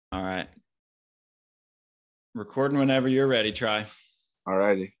Recording whenever you're ready, Try. All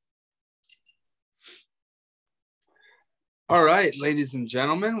righty. All right, ladies and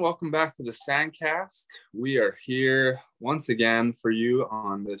gentlemen, welcome back to the SANDCAST. We are here once again for you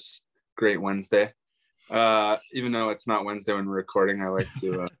on this great Wednesday. Even though it's not Wednesday when we're recording, I like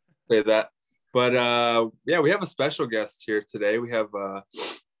to say that. But yeah, we have a special guest here today. We have a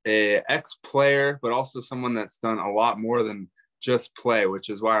ex-player, but also someone that's done a lot more than just play, which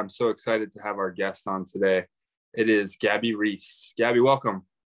is why I'm so excited to have our guest on today. It is Gabby Reece. Gabby, welcome.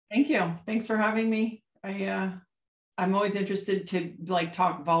 Thank you. Thanks for having me. I'm always interested to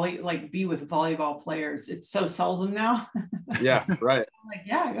be with volleyball players. It's so seldom now. Yeah, right. I'm like,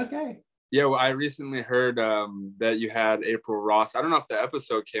 yeah, okay. Yeah, well, I recently heard that you had April Ross. I don't know if the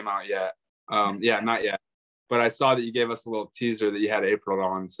episode came out yet. Yeah, not yet. But I saw that you gave us a little teaser that you had April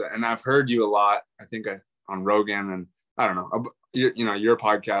on. So, and I've heard you a lot, I think on Rogan and I don't know, your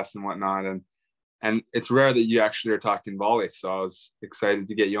podcast and whatnot. And it's rare that you actually are talking volley. So I was excited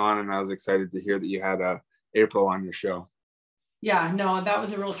to get you on, and I was excited to hear that you had April on your show. Yeah, no, that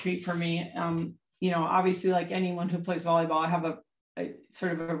was a real treat for me. Obviously, like anyone who plays volleyball, I have a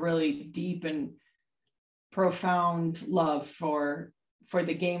sort of a really deep and profound love for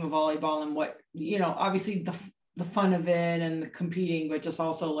the game of volleyball and what, obviously the fun of it and the competing, but just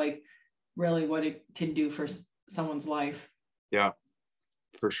also like really what it can do for someone's life. Yeah,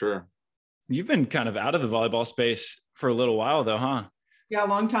 for sure. You've been kind of out of the volleyball space for a little while though, huh? Yeah, a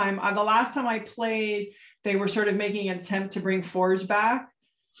long time. The last time I played, they were sort of making an attempt to bring fours back.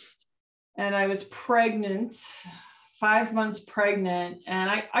 And I was pregnant, 5 months pregnant. And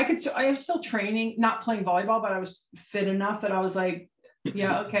I was still training, not playing volleyball, but I was fit enough that I was like,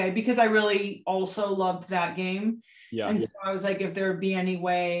 yeah, okay. Because I really also loved that game. Yeah. And so I was like, if there would be any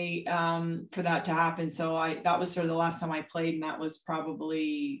way for that to happen. So that was sort of the last time I played. And that was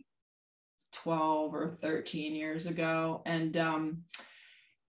probably 12 or 13 years ago. And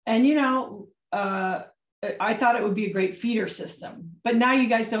I thought it would be a great feeder system, but now you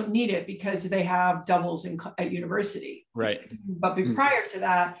guys don't need it because they have doubles at university. Right. But prior to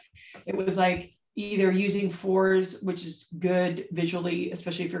that, it was like either using fours, which is good visually,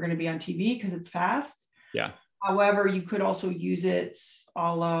 especially if you're going to be on TV because it's fast. Yeah. However, you could also use it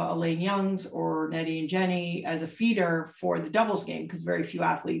a la Elaine Young's or Nettie and Jenny as a feeder for the doubles game because very few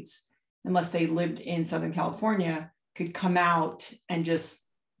athletes, unless they lived in Southern California, could come out and just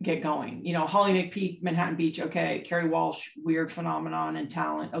get going. Holly McPeak, Manhattan Beach, okay. Carrie Walsh, weird phenomenon and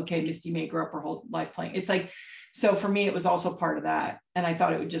talent. Okay, Misty May grew up her whole life playing. It's like, so for me, it was also part of that. And I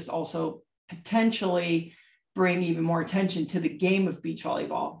thought it would just also potentially bring even more attention to the game of beach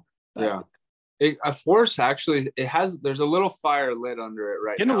volleyball. But, yeah. A force actually, there's a little fire lit under it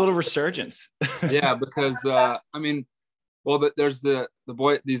right now. Getting a little resurgence. Yeah, because there's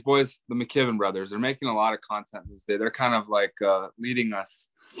these boys, the McKibben brothers, they're making a lot of content these days. They're kind of like leading us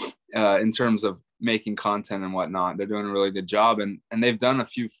in terms of making content and whatnot. They're doing a really good job, and they've done a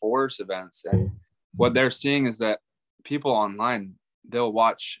few force events. And what they're seeing is that people online, they'll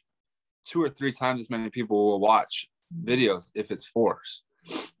watch 2 or 3 times as many people will watch videos if it's force.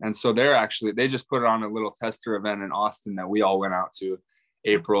 And so they just put on a little tester event in Austin that we all went out to.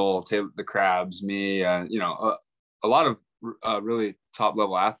 April, Taylor, the Crabs, me, a lot of really top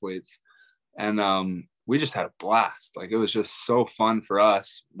level athletes. And we just had a blast. Like, it was just so fun for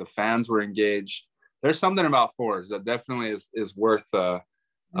us. The fans were engaged. There's something about fours that definitely is worth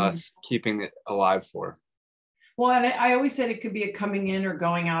us keeping it alive for. Well, and I always said it could be a coming in or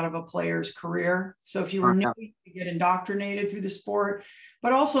going out of a player's career. So if you were new, you get indoctrinated through the sport,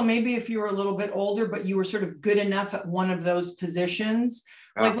 but also maybe if you were a little bit older, but you were sort of good enough at one of those positions,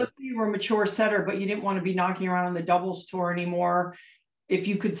 like let's say you were a mature setter, but you didn't want to be knocking around on the doubles tour anymore. If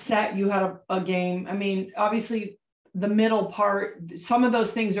you could set, you had a game. I mean, obviously the middle part, some of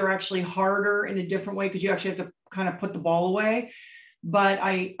those things are actually harder in a different way because you actually have to kind of put the ball away. But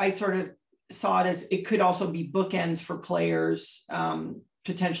I sort of saw it as it could also be bookends for players,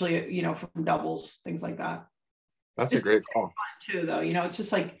 potentially, from doubles, things like that. That's a great call. Fun too, though. It's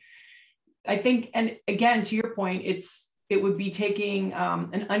just like, I think, and again, to your point, it would be taking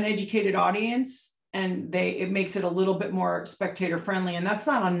an uneducated audience and it makes it a little bit more spectator friendly. And that's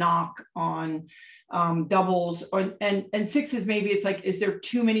not a knock on doubles and sixes. Maybe it's like, is there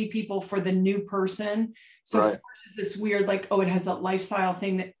too many people for the new person? So right. Force is this weird, like, it has that lifestyle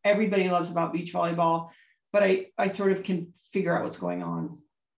thing that everybody loves about beach volleyball, but I sort of can figure out what's going on.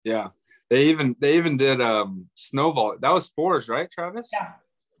 Yeah. They even did snow volley. That was fours, right, Travis? Yeah.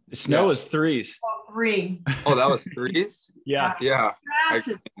 Snow was threes. Oh, 3. Oh, that was threes? Yeah. Yeah. Grass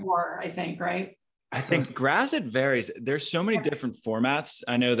is 4, I think, right? I think grass, it varies. There's so many different formats.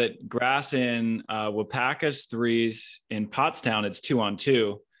 I know that grass in Wapaka's threes, in Pottstown, it's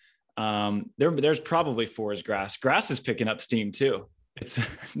 2-on-2. There's probably fours grass. Grass is picking up steam too. It's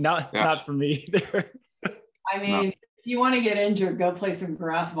not for me either. I mean, if you want to get injured, go play some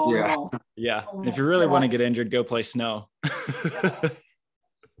grass volleyball. Yeah. And if you really want to get injured, go play snow.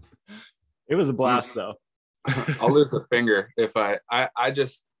 It was a blast though. I'll lose a finger if I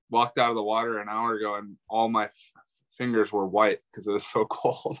just walked out of the water an hour ago and all my fingers were white because it was so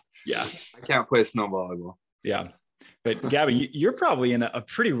cold. Yeah. I can't play snow volleyball. Yeah. But Gabby, you're probably in a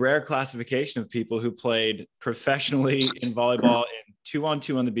pretty rare classification of people who played professionally in volleyball in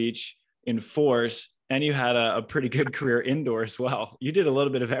 2-on-2 on the beach, in fours, and you had a pretty good career indoor as well. You did a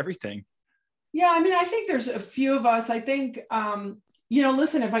little bit of everything. Yeah. I mean, I think there's a few of us. I think,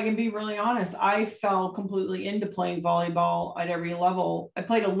 listen, if I can be really honest, I fell completely into playing volleyball at every level. I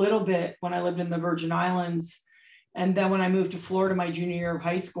played a little bit when I lived in the Virgin Islands. And then when I moved to Florida, my junior year of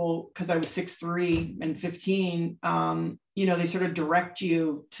high school, because I was 6'3" and 15, they sort of direct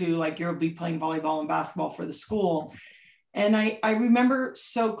you to like, you'll be playing volleyball and basketball for the school. And I remember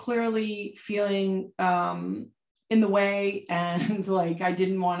so clearly feeling in the way, and like, I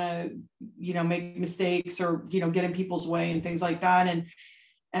didn't want to, make mistakes or, get in people's way and things like that.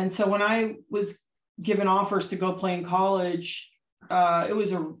 And so when I was given offers to go play in college, it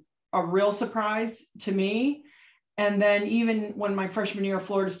was a real surprise to me. And then even when my freshman year of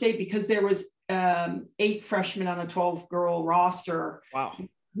Florida State, because there was 8 freshmen on a 12-girl roster, wow,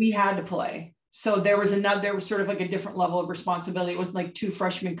 we had to play. So there was sort of like a different level of responsibility. It wasn't like 2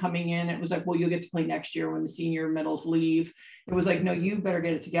 freshmen coming in. It was like, well, you'll get to play next year when the senior middles leave. It was like, no, you better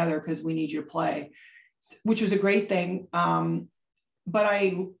get it together because we need you to play, which was a great thing. But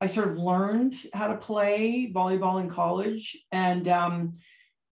I sort of learned how to play volleyball in college, and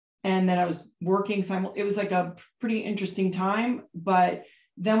then I was working. It was like a pretty interesting time. But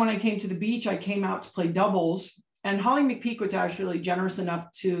then when I came to the beach, I came out to play doubles. And Holly McPeak was actually generous enough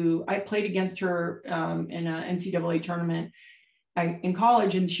I played against her in an NCAA tournament in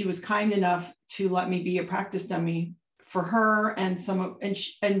college. And she was kind enough to let me be a practice dummy for her. And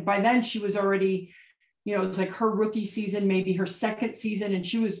by then she was already, it was like her rookie season, maybe her second season. And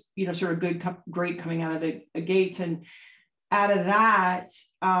she was, sort of great coming out of the gates. And out of that,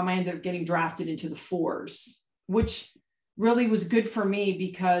 I ended up getting drafted into the fours, which really was good for me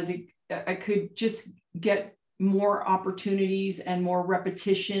because I could just get more opportunities and more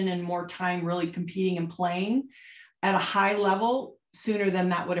repetition and more time really competing and playing at a high level sooner than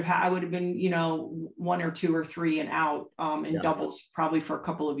that would have had. I would have been, 1 or 2 or 3 and out in doubles probably for a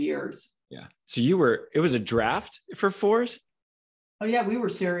couple of years. Yeah. So it was a draft for fours? Oh yeah, we were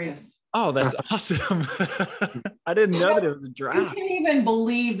serious. Oh, that's awesome. I didn't know that it was a draft. You can't even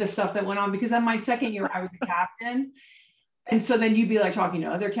believe the stuff that went on, because in my second year, I was the captain. And so then you'd be like talking to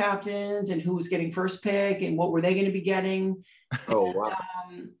other captains and who was getting first pick and what were they going to be getting. Oh, wow.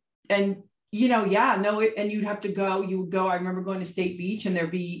 And you'd have to go, I remember going to State Beach, and there'd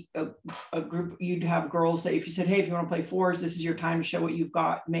be a group, you'd have girls that if you said, hey, if you want to play fours, this is your time to show what you've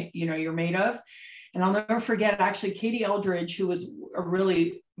got, you're made of. And I'll never forget, actually, Katie Eldridge, who was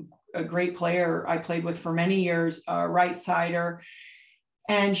a great player I played with for many years, right sider.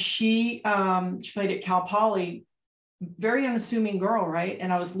 And she played at Cal Poly, very unassuming girl, right?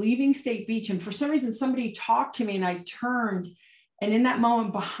 And I was leaving State Beach, and for some reason, somebody talked to me, and I turned, and in that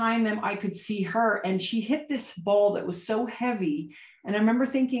moment behind them, I could see her, and she hit this ball that was so heavy. And I remember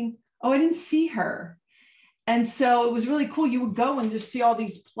thinking, oh, I didn't see her. And so it was really cool. You would go and just see all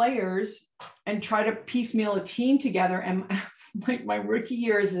these players and try to piecemeal a team together. And like my rookie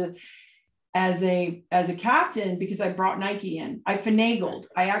year as a captain, because I brought Nike in, I finagled.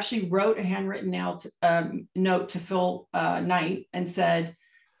 I actually wrote a handwritten note to Phil Knight and said,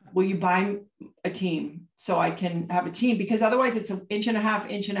 will you buy a team so I can have a team? Because otherwise it's an inch and a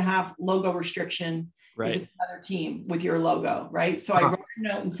half logo restriction. Right. If it's another team with your logo, right? So I wrote a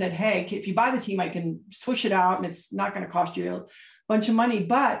note and said, hey, if you buy the team, I can swoosh it out and it's not going to cost you a bunch of money.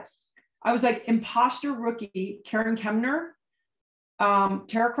 But I was like imposter rookie, Karen Kemner,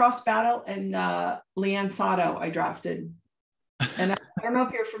 Tara Cross Battle, and Leanne Sato I drafted. And I don't know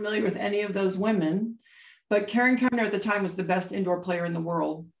if you're familiar with any of those women, but Karen Kemner at the time was the best indoor player in the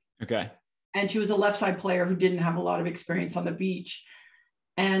world. Okay. And she was a left side player who didn't have a lot of experience on the beach.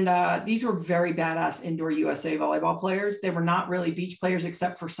 And these were very badass indoor USA volleyball players. They were not really beach players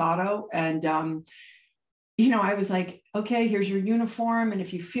except for Sato. And, I was like, okay, here's your uniform. And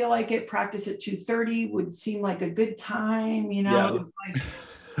if you feel like it, practice at 2:30 would seem like a good time, Yeah. It was like,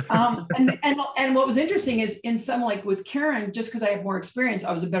 and what was interesting is in some, like with Karen, just because I have more experience,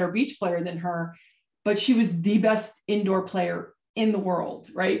 I was a better beach player than her. but she was the best indoor player in the world,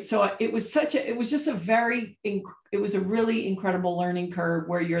 right? So it was a really incredible learning curve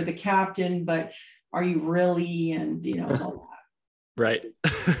where you're the captain, but are you really? And, you know, it was all that. Right.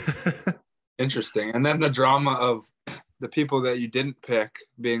 Interesting. And then the drama of the people that you didn't pick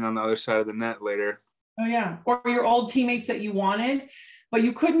being on the other side of the net later. Oh yeah. Or your old teammates that you wanted, but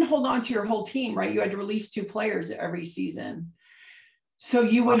you couldn't hold on to your whole team, right? You had to release 2 players every season. So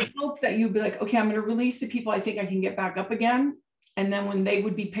you would hope that you'd be like, okay, I'm going to release the people I think I can get back up again. And then when they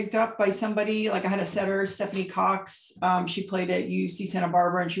would be picked up by somebody, like I had a setter, Stephanie Cox, she played at UC Santa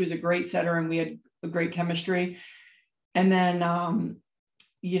Barbara and she was a great setter and we had a great chemistry. And then,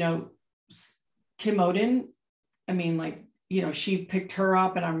 you know, Kim Oden, I mean, like, you know, she picked her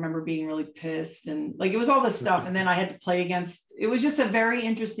up and I remember being really pissed and like, it was all this stuff. And then I had to play against, it was just a very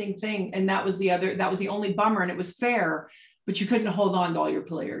interesting thing. And that was the only bummer, and it was fair, but you couldn't hold on to all your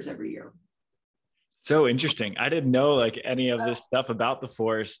players every year. So interesting. I didn't know like any of this stuff about the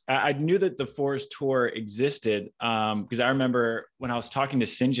Fours. I knew that the Fours tour existed because I remember when I was talking to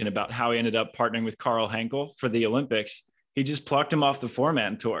St. John about how he ended up partnering with Carl Henkel for the Olympics, he just plucked him off the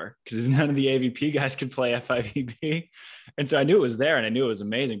 4-man tour because none of the AVP guys could play FIVB. And so I knew it was there and I knew it was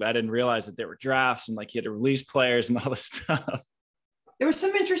amazing, but I didn't realize that there were drafts and like he had to release players and all this stuff. There were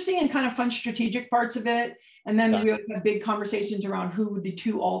some interesting and kind of fun strategic parts of it. And then we always had big conversations around who would the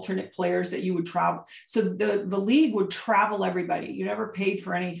 2 alternate players that you would travel. So the league would travel everybody. You never paid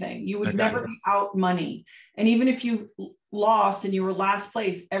for anything. You would never be out money. And even if you lost and you were last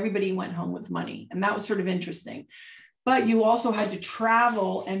place, everybody went home with money. And that was sort of interesting. But you also had to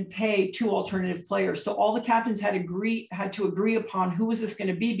travel and pay 2 alternative players. So all the captains had to agree upon who was this going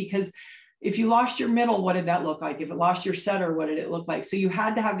to be, because if you lost your middle, what did that look like? If it lost your setter, what did it look like? So you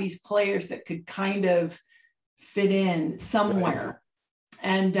had to have these players that could kind of fit in somewhere.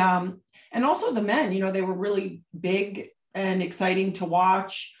 And also the men, you know, they were really big and exciting to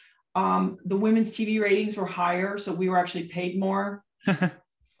watch. The women's TV ratings were higher, so we were actually paid more.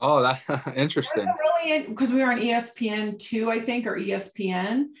 Oh, that's interesting. Really, because we were on ESPN2, I think, or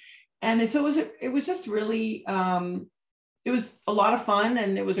ESPN. And so it was just really, it was a lot of fun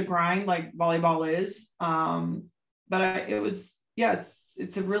and it was a grind like volleyball is. But it was a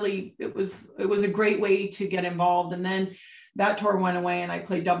great way to get involved. And then that tour went away and I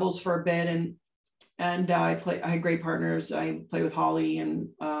played doubles for a bit and I had great partners. I played with Holly and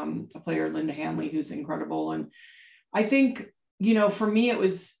a player, Linda Hanley, who's incredible. And I think, you know, for me,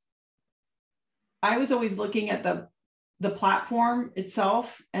 I was always looking at the platform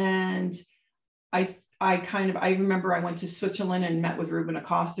itself. And I remember I went to Switzerland and met with Ruben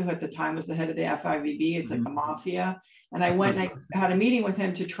Acosta, who at the time was the head of the FIVB. It's like the mafia. And I went and I had a meeting with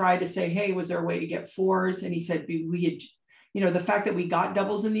him to try to say, hey, was there a way to get 4s? And he said, we had, you know, the fact that we got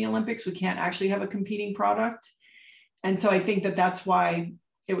doubles in the Olympics, we can't actually have a competing product. And so I think that that's why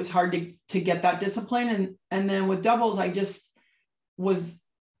it was hard to get that discipline. And then with doubles, I just was,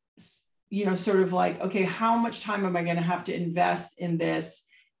 you know, sort of like, okay, how much time am I going to have to invest in this?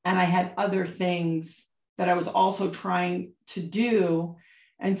 And I had other things that I was also trying to do.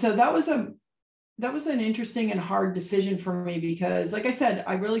 And so that was an interesting and hard decision for me because, like I said,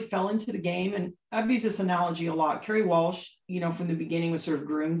 I really fell into the game. And I've used this analogy a lot. Carrie Walsh, you know, from the beginning was sort of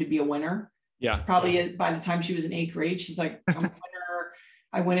groomed to be a winner. Yeah. Probably by the time she was in 8th grade, she's like, I'm a winner.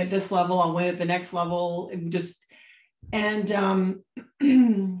 I win at this level. I'll win at the next level.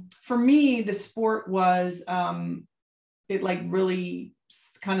 For me, the sport was, it like really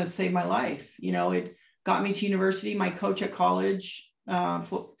kind of saved my life. You know, it got me to university. My coach at college,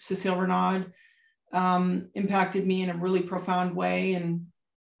 Cecile Renaud, impacted me in a really profound way. And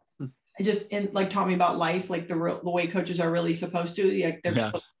it just taught me about life, like the way coaches are really supposed to. Like they're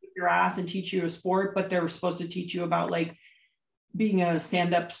supposed to kick your ass and teach you a sport, but they're supposed to teach you about like being a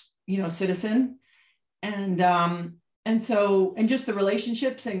stand-up, you know, citizen. And just the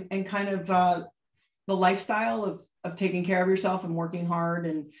relationships and kind of the lifestyle of taking care of yourself and working hard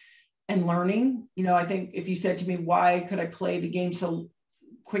and learning. You know, I think if you said to me, why could I play the game so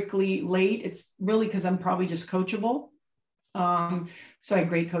quickly late? It's really because I'm probably just coachable. So I had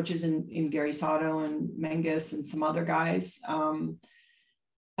great coaches in Gary Sato and Mengus and some other guys. So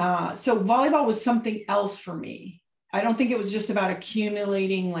volleyball was something else for me. I don't think it was just about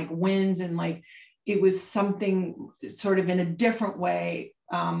accumulating like wins and like, it was something sort of in a different way,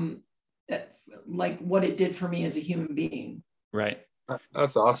 like what it did for me as a human being. Right.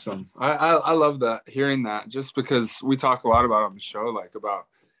 That's awesome. I love that, hearing that, just because we talk a lot about on the show, like about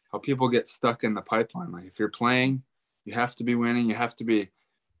how people get stuck in the pipeline. Like if you're playing, you have to be winning, you have to be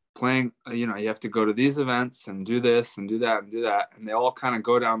playing, you know, you have to go to these events and do this and do that and do that. And they all kind of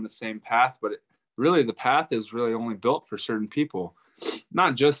go down the same path, but really the path is really only built for certain people,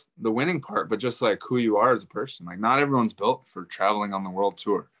 not just the winning part, but just like who you are as a person. Like not everyone's built for traveling on the world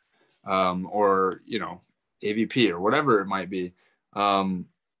tour, or, you know, AVP or whatever it might be.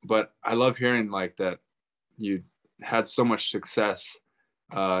 But I love hearing like that you had so much success,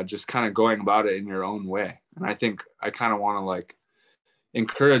 just kind of going about it in your own way. And I think I kind of want to like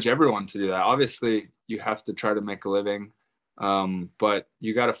encourage everyone to do that. Obviously you have to try to make a living, but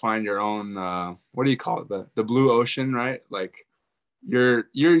you got to find your own, what do you call it? The blue ocean, right? Like your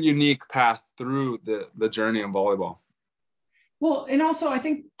unique path through the journey in volleyball. Well, and also I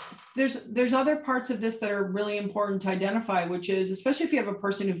think there's other parts of this that are really important to identify, which is, especially if you have a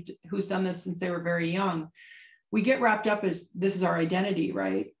person who's done this since they were very young, we get wrapped up as this is our identity,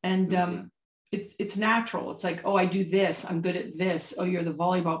 right? And it's natural. It's like, oh, I do this, I'm good at this. Oh, you're the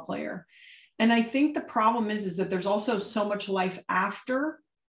volleyball player. And I think the problem is that there's also so much life after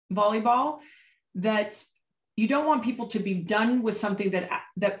volleyball that you don't want people to be done with something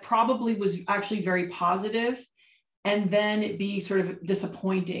that probably was actually very positive, and then it be sort of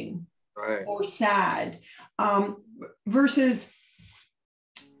disappointing, right, or sad, versus,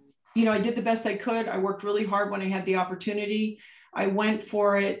 you know, I did the best I could. I worked really hard when I had the opportunity. I went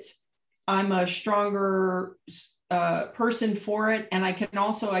for it. I'm a stronger person for it. And I can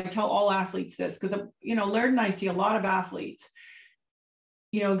also, I tell all athletes this, because, you know, Laird and I see a lot of athletes.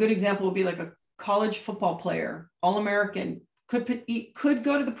 You know, a good example would be like a college football player, All-American, could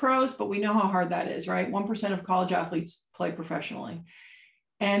go to the pros, but we know how hard that is, right? 1% of college athletes play professionally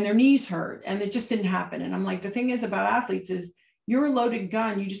and their knees hurt, and it just didn't happen. And I'm like, the thing is about athletes is you're a loaded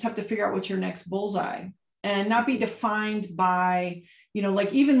gun. You just have to figure out what's your next bullseye and not be defined by, you know,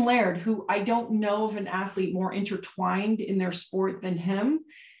 like even Laird, who I don't know of an athlete more intertwined in their sport than him.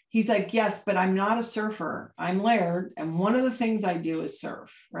 He's like, yes, but I'm not a surfer. I'm Laird. And one of the things I do is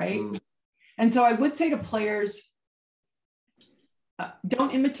surf, right? And so I would say to players,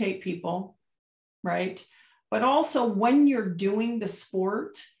 don't imitate people, right? But also when you're doing the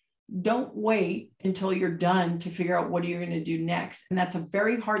sport, don't wait until you're done to figure out what you're going to do next. And that's a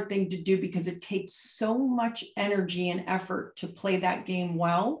very hard thing to do because it takes so much energy and effort to play that game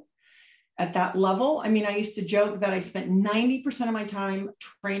well at that level. I mean, I used to joke that I spent 90% of my time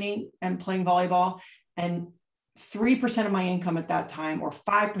training and playing volleyball, and 3% of my income at that time, or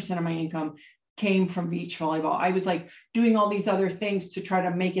 5% of my income, came from beach volleyball. I was like doing all these other things to try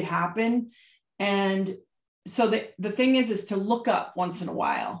to make it happen. And so the thing is to look up once in a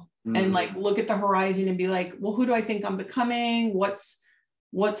while and like look at the horizon and be like, well, who do I think I'm becoming?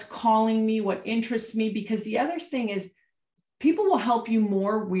 What's calling me? What interests me? Because the other thing is people will help you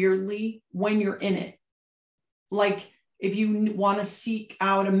more weirdly when you're in it. Like if you want to seek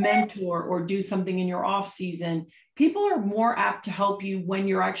out a mentor or do something in your off season, people are more apt to help you when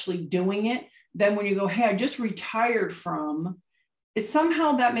you're actually doing it than when you go, hey, I just retired from it.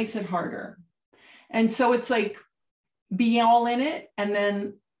 Somehow that makes it harder. And so it's like, be all in it. And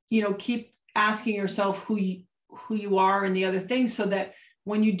then, you know, keep asking yourself who you are and the other things, so that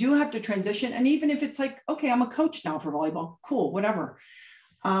when you do have to transition, and even if it's like, okay, I'm a coach now for volleyball, cool, whatever,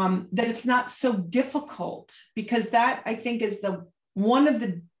 that it's not so difficult, because that I think is one of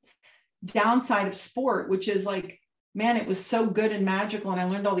the downside of sport, which is like, man, it was so good and magical and I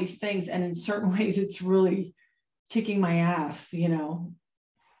learned all these things. And in certain ways, it's really kicking my ass, you know?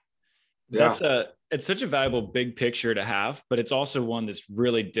 Yeah. It's such a valuable big picture to have, but it's also one that's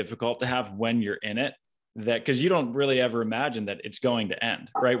really difficult to have when you're in it, that because you don't really ever imagine that it's going to end,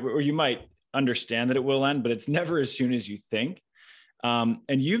 right? Or you might understand that it will end, but it's never as soon as you think. And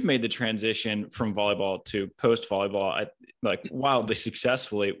you've made the transition from volleyball to post volleyball, like wildly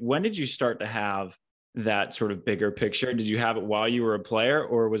successfully. When did you start to have that sort of bigger picture? Did you have it while you were a player,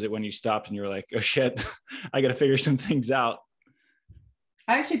 or was it when you stopped and you were like, oh shit, I got to figure some things out?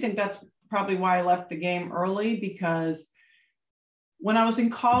 I actually think that's probably why I left the game early, because when I was in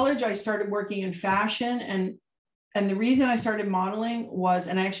college, I started working in fashion, and the reason I started modeling was,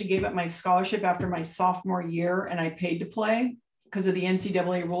 and I actually gave up my scholarship after my sophomore year and I paid to play because of the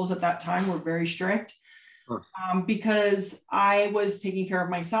NCAA rules at that time were very strict. Because I was taking care of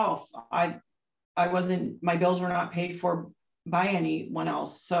myself. My bills were not paid for by anyone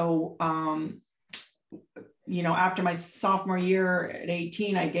else. So, you know, after my sophomore year at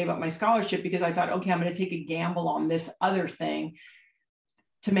 18, I gave up my scholarship because I thought, okay, I'm going to take a gamble on this other thing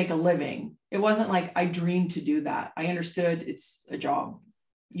to make a living. It wasn't like I dreamed to do that. I understood it's a job.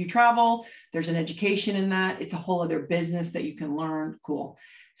 You travel, there's an education in that. It's a whole other business that you can learn. Cool.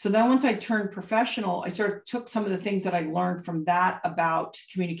 So then once I turned professional, I sort of took some of the things that I learned from that about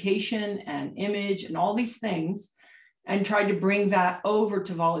communication and image and all these things and tried to bring that over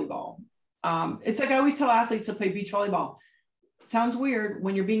to volleyball. It's like I always tell athletes to play beach volleyball. Sounds weird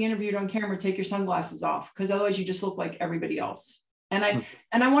when you're being interviewed on camera, take your sunglasses off, because otherwise you just look like everybody else. And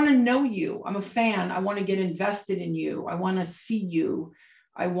I want to know you. I'm a fan. I want to get invested in you. I want to see you.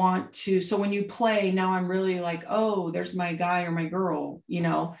 I want to, so when you play, now I'm really like, oh, there's my guy or my girl, you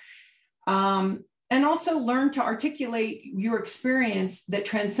know. And also learn to articulate your experience that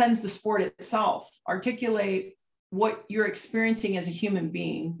transcends the sport itself. Articulate what you're experiencing as a human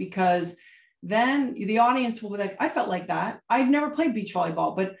being, because then the audience will be like, I felt like that. I've never played beach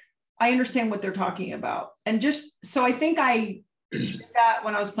volleyball, but I understand what they're talking about. And just, so I think I did that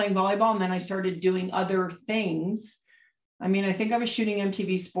when I was playing volleyball, and then I started doing other things. I mean, I think I was shooting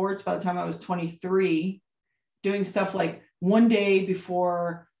MTV Sports by the time I was 23, doing stuff like one day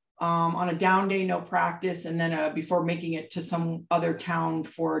before, on a down day, no practice, and then before making it to some other town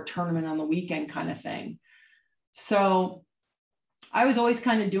for a tournament on the weekend kind of thing. So I was always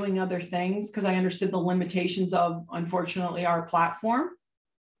kind of doing other things because I understood the limitations of, unfortunately, our platform.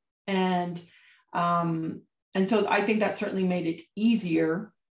 And so I think that certainly made it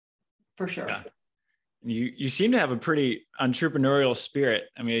easier for sure. Yeah. You seem to have a pretty entrepreneurial spirit.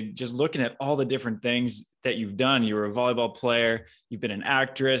 I mean, just looking at all the different things that you've done, you were a volleyball player, you've been an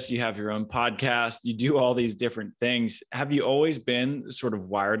actress, you have your own podcast, you do all these different things. Have you always been sort of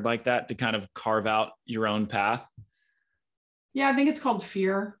wired like that to kind of carve out your own path? Yeah, I think it's called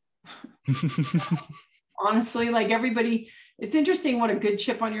fear. Honestly, like everybody, it's interesting what a good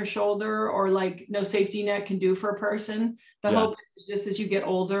chip on your shoulder or like no safety net can do for a person. The hope is just as you get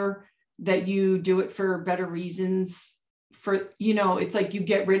older, that you do it for better reasons. For, you know, it's like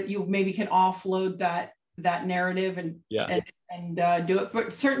you maybe can offload that narrative and do it,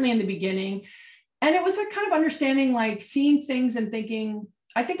 but certainly in the beginning. And it was a kind of understanding, like seeing things and thinking,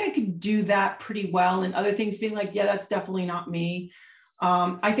 I think I could do that pretty well, and other things being like, yeah, that's definitely not me.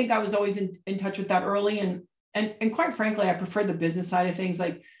 I think I was always in touch with that early, and quite frankly, I prefer the business side of things,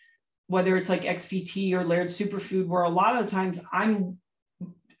 like whether it's like XVT or Laird Superfood, where a lot of the times I'm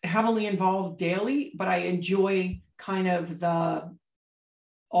heavily involved daily, but I enjoy kind of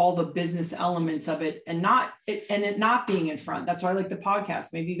all the business elements of it, and it not being in front. That's why I like the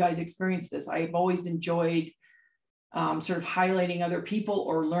podcast. Maybe you guys experienced this. I've always enjoyed sort of highlighting other people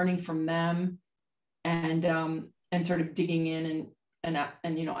or learning from them, and sort of digging in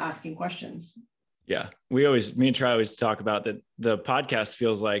and you know, asking questions. Yeah. Me and Tri always talk about that. The podcast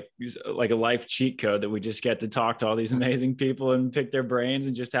feels like a life cheat code that we just get to talk to all these amazing people and pick their brains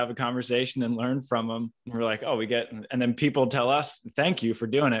and just have a conversation and learn from them. And we're like, oh, and then people tell us, thank you for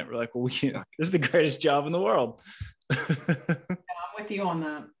doing it. We're like, well, this is the greatest job in the world. Yeah, I'm with you on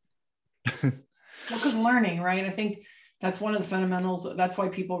that. Well, because learning, right? I think that's one of the fundamentals. That's why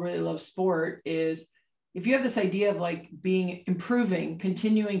people really love sport, is if you have this idea of like improving,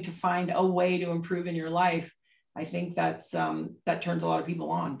 continuing to find a way to improve in your life, I think that turns a lot of people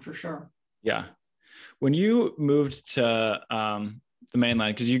on for sure. Yeah. When you moved to the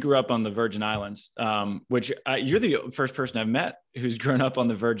mainland, because you grew up on the Virgin Islands, which you're the first person I've met who's grown up on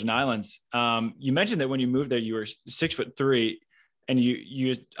the Virgin Islands. You mentioned that when you moved there, you were 6'3", and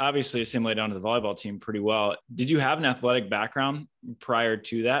you obviously assimilated onto the volleyball team pretty well. Did you have an athletic background prior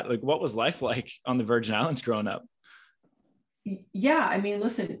to that? Like, what was life like on the Virgin Islands growing up? Yeah, I mean,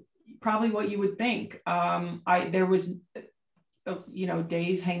 listen, probably what you would think. There was, you know,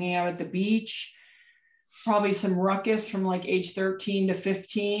 days hanging out at the beach, probably some ruckus from like age 13 to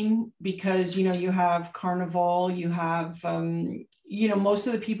 15, because, you know, you have carnival, you have, you know, most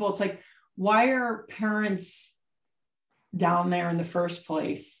of the people, it's like, why are parents down there in the first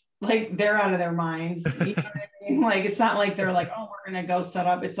place? Like, they're out of their minds. You know what I mean? Like, it's not like they're like, oh, we're going to go set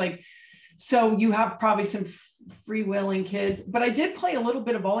up. It's like, so you have probably some freewheeling kids, but I did play a little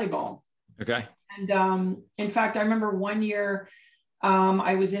bit of volleyball. Okay. And in fact, I remember one year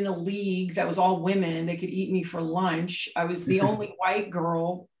I was in a league that was all women. They could eat me for lunch. I was the only white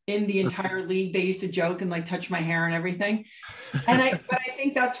girl in the entire league. They used to joke and like touch my hair and everything. But I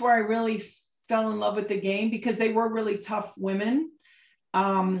think that's where I really fell in love with the game, because they were really tough women.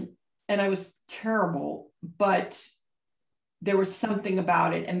 And I was terrible, but there was something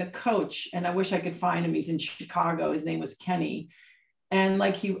about it. And the coach, and I wish I could find him, he's in Chicago, his name was Kenny. And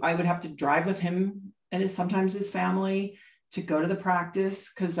like I would have to drive with him and sometimes his family to go to the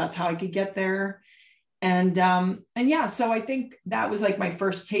practice, because that's how I could get there. And yeah, so I think that was like my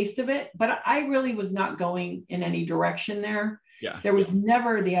first taste of it, but I really was not going in any direction there. Yeah. There was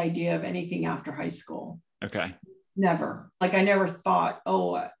never the idea of anything after high school. Okay. Never. Like, I never thought,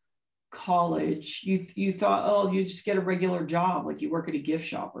 oh, college. You thought, oh, you just get a regular job, like you work at a gift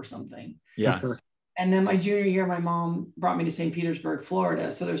shop or something. Yeah. And then my junior year, my mom brought me to St. Petersburg,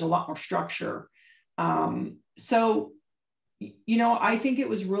 Florida. So there's a lot more structure. So, you know, I think it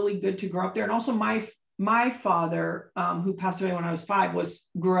was really good to grow up there. And also my father, who passed away when I was 5,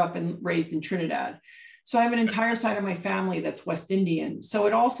 grew up and raised in Trinidad. So I have an entire side of my family that's West Indian. So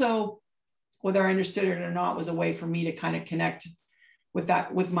it also, whether I understood it or not, was a way for me to kind of connect with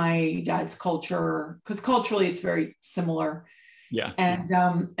that, with my dad's culture, because culturally it's very similar. Yeah.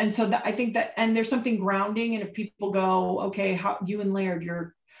 And so that, I think that, and there's something grounding. And if people go, okay, how you and Laird,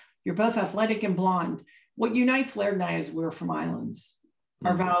 you're both athletic and blonde. What unites Laird and I is we're from islands.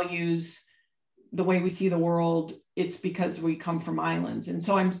 Our values, the way we see the world, it's because we come from islands. And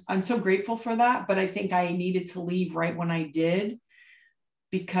so I'm so grateful for that. But I think I needed to leave right when I did,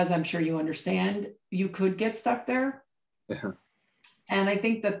 because I'm sure you understand, you could get stuck there. Yeah. And I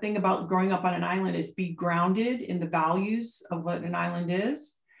think the thing about growing up on an island is be grounded in the values of what an island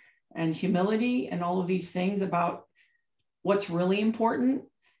is, and humility and all of these things about what's really important,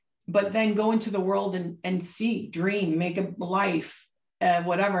 but then go into the world and see, dream, make a life,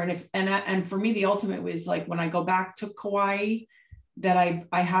 whatever. And for me, the ultimate was like, when I go back to Kauai, that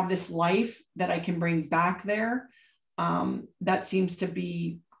I have this life that I can bring back there. That seems to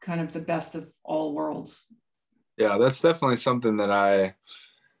be kind of the best of all worlds. Yeah, that's definitely something that I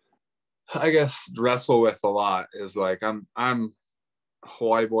guess wrestle with a lot, is like, I'm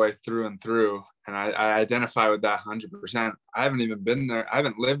Hawaii boy through and through. And I identify with that 100%. I haven't even been there. I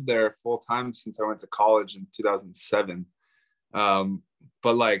haven't lived there full time since I went to college in 2007.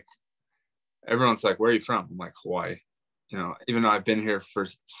 But like, everyone's like, where are you from? I'm like, Hawaii, you know, even though I've been here for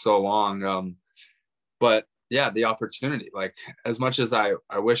so long. But yeah, the opportunity, like, as much as I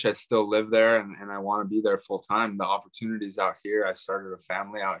wish I still live there and I want to be there full time, the opportunities out here. I started a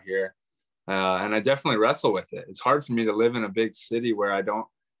family out here, and I definitely wrestle with it. It's hard for me to live in a big city where I don't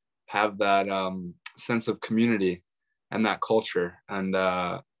have that sense of community and that culture. And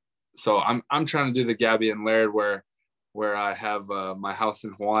so I'm trying to do the Gabby and Laird where I have my house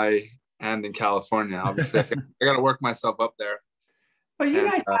in Hawaii and in California. Obviously, I got to work myself up there. But you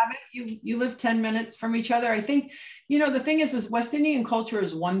guys have it. You live 10 minutes from each other. I think, you know, the thing is West Indian culture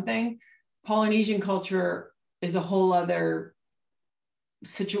is one thing. Polynesian culture is a whole other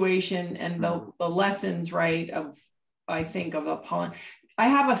situation. And the lessons, right, I think of I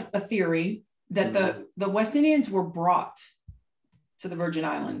have a theory that the West Indians were brought to the Virgin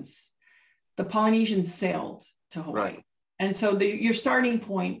Islands. The Polynesians sailed to Hawaii. Right. And so your starting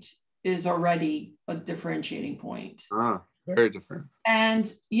point is already a differentiating point. Very different.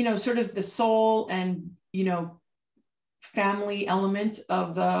 And, you know, sort of the soul and, you know, family element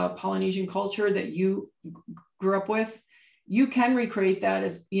of the Polynesian culture that you grew up with, you can recreate that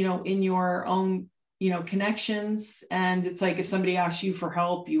as, you know, in your own, you know, connections. And it's like, if somebody asks you for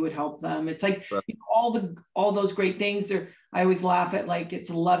help, you would help them. It's like, right. You know, all those great things I always laugh at, like, it's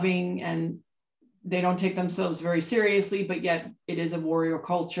loving and they don't take themselves very seriously, but yet it is a warrior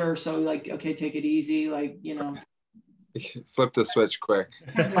culture. So like, okay, take it easy. Like, you know, flip the switch quick.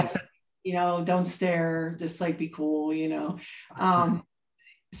 You know, don't stare, just like be cool, you know.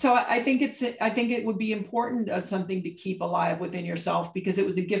 So I think it would be important as something to keep alive within yourself, because it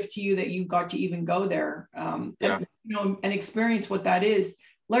was a gift to you that you got to even go there, and, you know, and experience what that is.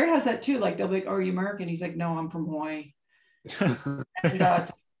 Laird has that too. Like, they'll be like, "Oh, are you American?" He's like, "No, I'm from Hawaii."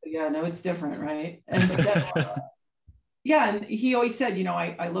 And, yeah, no, it's different, right? And yeah, and he always said, you know,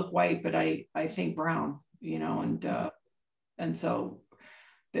 I look white, but I think brown, you know, and so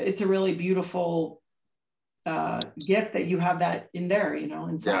it's a really beautiful gift that you have that in there, you know,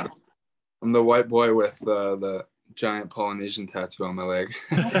 inside. Yeah. I'm the white boy with the giant Polynesian tattoo on my leg.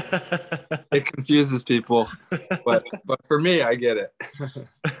 It confuses people, but for me, I get it.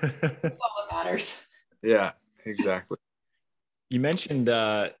 That's all that matters. Yeah, exactly. You mentioned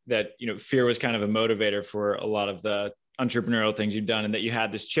that, you know, fear was kind of a motivator for a lot of the entrepreneurial things you've done, and that you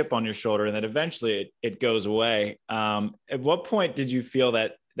had this chip on your shoulder, and that eventually it goes away. At what point did you feel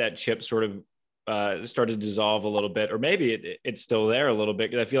that chip sort of started to dissolve a little bit, or maybe it's still there a little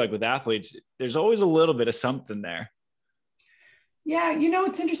bit? Because I feel like with athletes, there's always a little bit of something there. Yeah, you know,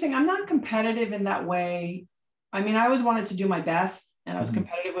 it's interesting. I'm not competitive in that way. I mean, I always wanted to do my best, and I was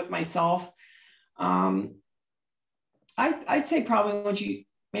competitive with myself. I'd say probably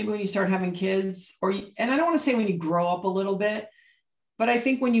when you start having kids, and I don't want to say when you grow up a little bit, but I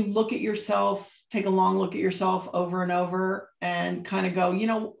think when you look at yourself, take a long look at yourself over and over and kind of go, you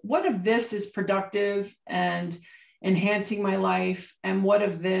know, what if this is productive and enhancing my life? And what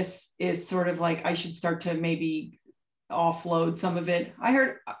if this is sort of like, I should start to maybe offload some of it. I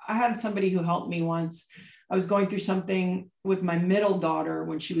had somebody who helped me once, I was going through something with my middle daughter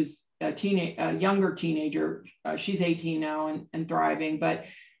when she was a younger teenager. She's 18 now and thriving, but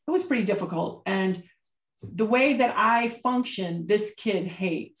it was pretty difficult. And the way that I function, this kid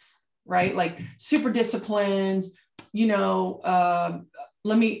hates, right? Like super disciplined, you know,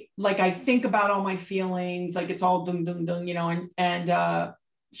 I think about all my feelings, like it's all dum, dum, dum, you know, and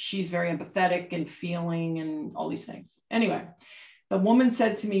she's very empathetic and feeling and all these things. Anyway, the woman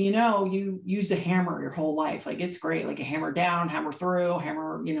said to me, you know, you use a hammer your whole life. Like, it's great. Like a hammer down, hammer through,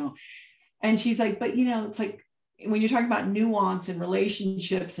 hammer, you know. And she's like, but you know, it's like, when you're talking about nuance and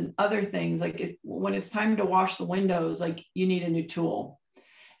relationships and other things, like when it's time to wash the windows, like you need a new tool.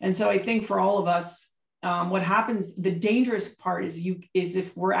 And so I think for all of us, what happens, the dangerous part is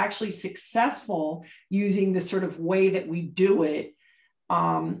if we're actually successful using the sort of way that we do it,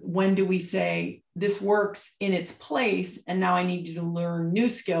 when do we say this works in its place and now I need to learn new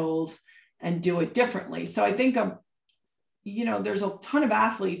skills and do it differently? So I think, you know, there's a ton of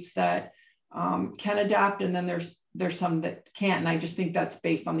athletes that can adapt, and then there's some that can't. And I just think that's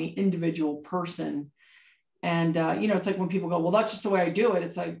based on the individual person. And, you know, it's like when people go, well, that's just the way I do it.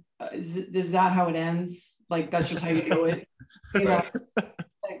 It's like, is that how it ends? Like, that's just how you do it. You know?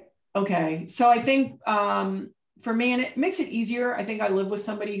 Like, okay. So I think for me, and it makes it easier, I think I live with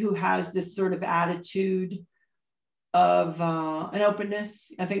somebody who has this sort of attitude of an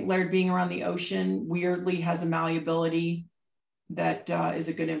openness. I think Laird, being around the ocean, weirdly has a malleability that is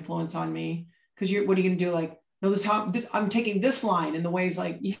a good influence on me. Because what are you going to do? Like, no, I'm taking this line, and the wave's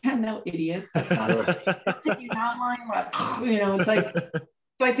like, yeah, no, idiot. That's not I'm taking that line. You know, it's like,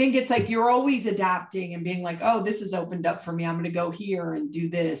 so I think it's like you're always adapting and being like, oh, this is opened up for me. I'm going to go here and do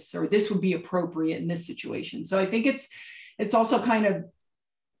this, or this would be appropriate in this situation. So I think it's also kind of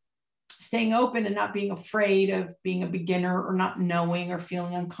staying open and not being afraid of being a beginner or not knowing or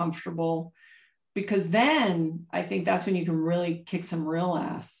feeling uncomfortable, because then I think that's when you can really kick some real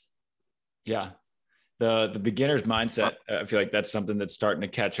ass. Yeah. The beginner's mindset, I feel like that's something that's starting to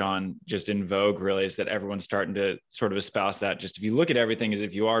catch on just in vogue, really, is that everyone's starting to sort of espouse that. Just if you look at everything as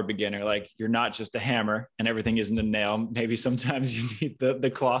if you are a beginner, like you're not just a hammer and everything isn't a nail. Maybe sometimes you need the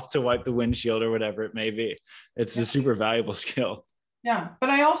cloth to wipe the windshield or whatever it may be. It's a super valuable skill. Yeah.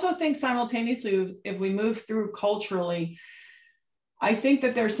 But I also think simultaneously, if we move through culturally, I think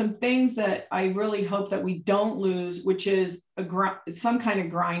that there's some things that I really hope that we don't lose, which is some kind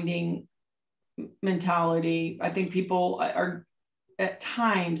of grinding mentality. I think people are, at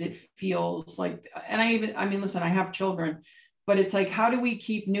times it feels like, and I mean, listen, I have children, but it's like, how do we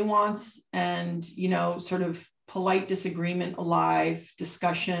keep nuance and, you know, sort of polite disagreement alive,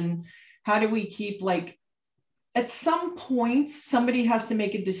 discussion? How do we keep, like, at some point, somebody has to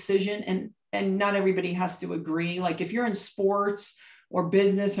make a decision, and not everybody has to agree. Like if you're in sports or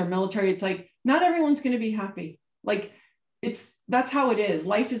business or military, it's like, not everyone's going to be happy. Like that's how it is.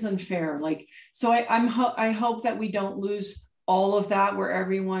 Life is unfair. Like, so I hope that we don't lose all of that, where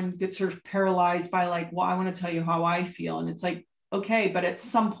everyone gets sort of paralyzed by like, well, I want to tell you how I feel. And it's like, okay, but at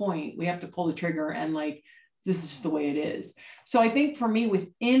some point we have to pull the trigger and like, this is just the way it is. So I think for me,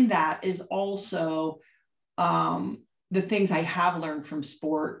 within that is also the things I have learned from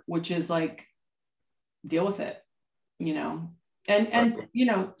sport, which is like, deal with it, you know, and you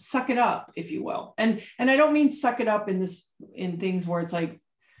know, suck it up, if you will. And I don't mean suck it up in things where it's like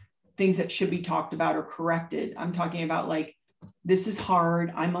things that should be talked about or corrected. I'm talking about like, this is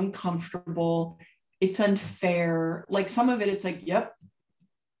hard, I'm uncomfortable, it's unfair. Like some of it, it's like, yep,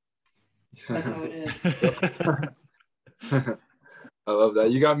 that's how it is. I love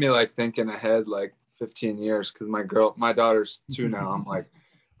that. You got me like thinking ahead like 15 years, because my daughter's 2 now. I'm like,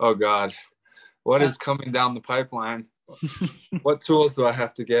 oh God, what is coming down the pipeline? What tools do I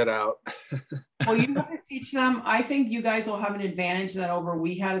have to get out? Well, you have to teach them. I think you guys will have an advantage that over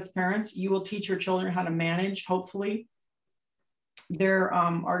we had as parents. You will teach your children how to manage, hopefully, their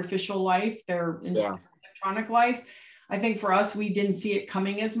artificial life, their electronic life. I think for us, we didn't see it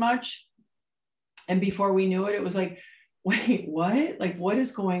coming as much. And before we knew it, it was like, wait, what? Like, what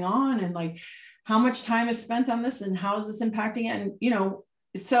is going on? And like, how much time is spent on this, and how is this impacting it? And, you know,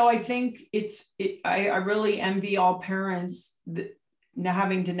 so I think I really envy all parents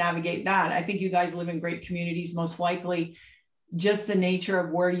having to navigate that. I think you guys live in great communities, most likely. Just the nature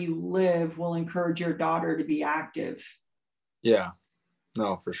of where you live will encourage your daughter to be active. Yeah,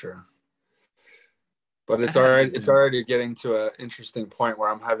 no, for sure. But it's already getting to an interesting point where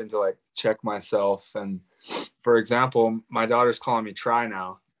I'm having to like check myself. And for example, my daughter's calling me Try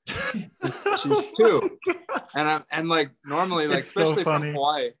now. She's 2. And like normally, like, especially from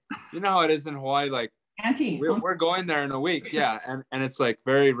Hawaii, you know how it is in Hawaii, like Auntie. We're going there in a week. Yeah. And it's like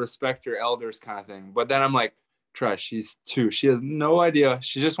very respect your elders kind of thing. But then I'm like, Trish, she's 2. She has no idea.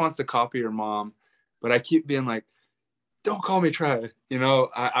 She just wants to copy her mom. But I keep being like, don't call me Trey. You know,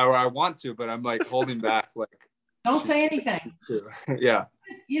 I want to, but I'm like holding back. Like, don't say anything. Yeah.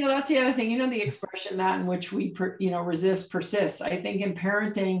 You know, that's the other thing. You know, the expression that in which we, resist persists. I think in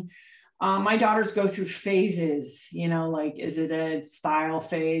parenting, my daughters go through phases. You know, like, is it a style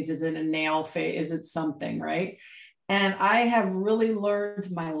phase? Is it a nail phase? Is it something, right? And I have really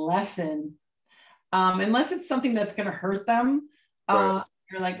learned my lesson. Unless it's something that's going to hurt them. Right.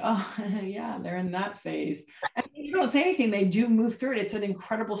 You're like, oh, yeah, they're in that phase. And you don't say anything, they do move through it. It's an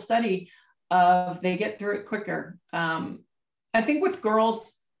incredible study of they get through it quicker. I think with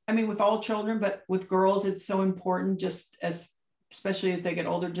girls, I mean, with all children, but with girls, it's so important especially as they get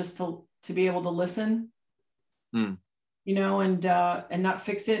older, just to be able to listen, you know, and not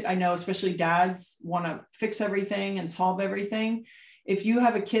fix it. I know, especially dads want to fix everything and solve everything. If you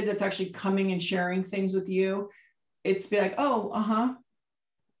have a kid that's actually coming and sharing things with you, it's be like, oh,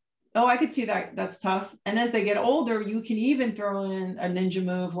 oh, I could see that. That's tough. And as they get older, you can even throw in a ninja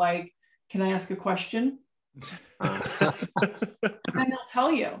move like, can I ask a question? And they'll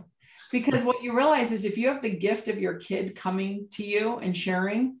tell you. Because what you realize is if you have the gift of your kid coming to you and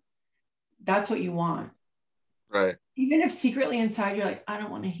sharing, that's what you want. Right. Even if secretly inside you're like, I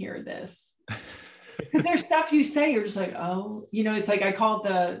don't want to hear this. Because there's stuff you say, you're just like, oh, you know, it's like I call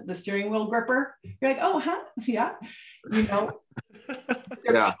it the steering wheel gripper. You're like, oh, huh? Yeah. You know,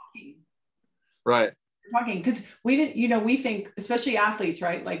 they're talking. Right. They're talking. Because we didn't, you know, we think, especially athletes,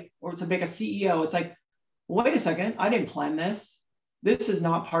 right? Like, or it's a CEO. It's like, wait a second, I didn't plan this. This is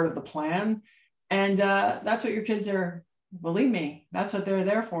not part of the plan. And that's what your kids are, believe me, that's what they're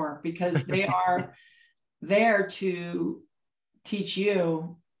there for, because they are there to teach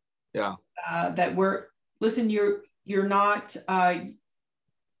you that you're not,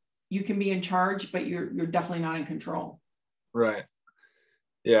 you can be in charge, but you're definitely not in control. Right.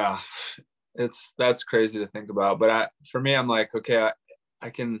 Yeah. That's crazy to think about. But for me, I'm like, okay, I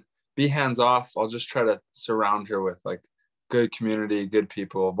can be hands off. I'll just try to surround her with like good community, good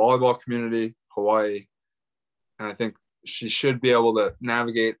people, volleyball community, Hawaii. And I think she should be able to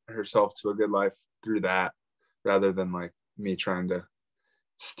navigate herself to a good life through that rather than like me trying to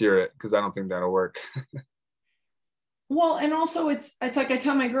steer it, because I don't think that'll work. Well, and also it's like I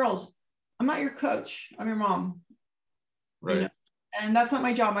tell my girls, I'm not your coach, I'm your mom. Right. You know? And that's not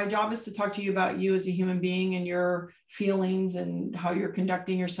my job. My job is to talk to you about you as a human being and your feelings and how you're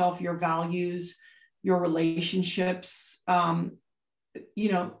conducting yourself, your values, your relationships.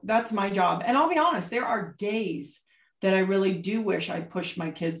 You know, that's my job. And I'll be honest, there are days that I really do wish I pushed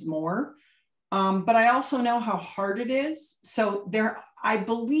my kids more. But I also know how hard it is. So I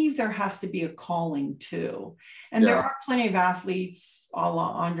believe there has to be a calling too. And there are plenty of athletes, a la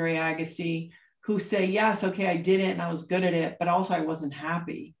Andre Agassi, who say, yes, okay, I did it and I was good at it, but also I wasn't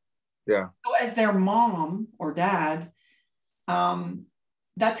happy. Yeah. So as their mom or dad,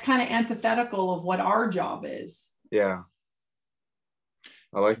 that's kind of antithetical of what our job is. Yeah.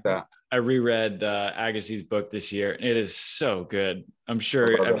 I like that. I reread Agassi's book this year. It is so good. I'm sure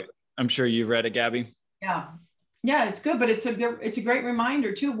you've read it, Gabby. Yeah, it's good, but it's a great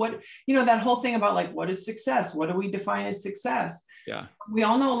reminder too. What, you know, that whole thing about like, what is success? What do we define as success? Yeah. We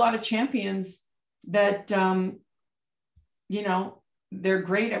all know a lot of champions that, you know, they're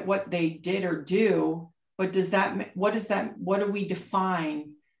great at what they did or do, but what do we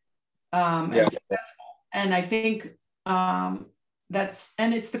define as successful? And I think and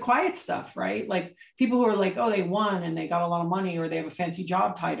it's the quiet stuff, right? Like people who are like, oh, they won and they got a lot of money or they have a fancy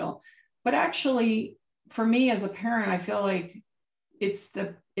job title. But actually, for me as a parent, I feel like it's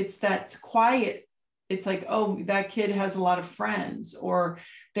that quiet. It's like, oh, that kid has a lot of friends, or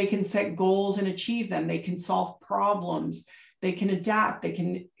they can set goals and achieve them. They can solve problems. They can adapt. They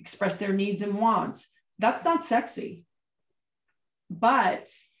can express their needs and wants. That's not sexy. But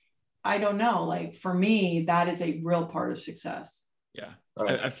I don't know, like for me, that is a real part of success. Yeah.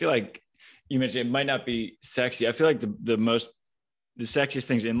 I feel like you mentioned it might not be sexy. I feel like the sexiest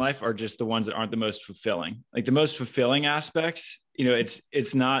things in life are just the ones that aren't the most fulfilling. Like the most fulfilling aspects, you know,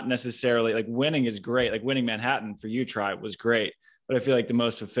 it's not necessarily like winning is great. Like winning Manhattan for you, Tri, was great. But I feel like the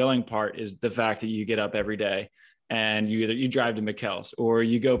most fulfilling part is the fact that you get up every day and you drive to McKell's or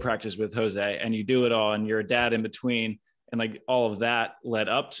you go practice with Jose and you do it all and you're a dad in between. And like all of that led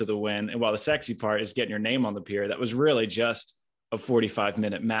up to the win. And while the sexy part is getting your name on the pier, that was really just a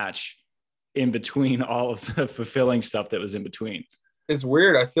 45-minute match in between all of the fulfilling stuff that was in between. It's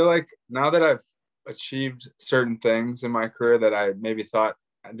weird. I feel like now that I've achieved certain things in my career that I maybe thought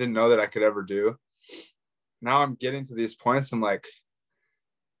I didn't know that I could ever do, now I'm getting to these points. I'm like,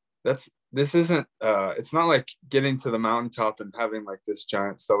 this isn't, it's not like getting to the mountaintop and having like this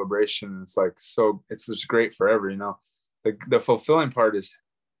giant celebration. It's like, so it's just great forever, you know. The fulfilling part is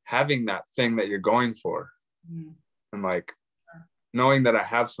having that thing that you're going for, and like knowing that I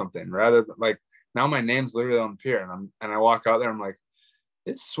have something, rather than like, now my name's literally on the pier, and I walk out there, I'm like,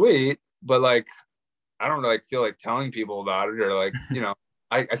 it's sweet, but like, I don't like feel like telling people about it, or like, you know,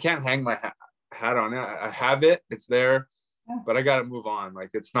 I can't hang my hat on it. I have it, it's there, but I got to move on.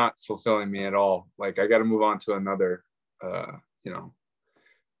 Like, it's not fulfilling me at all. Like, I got to move on to another, you know,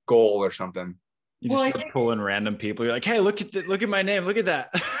 goal or something. You just start pulling random people. You're like, hey, look at my name. Look at that.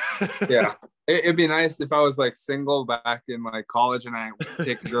 Yeah. It'd be nice if I was like single back in like college and I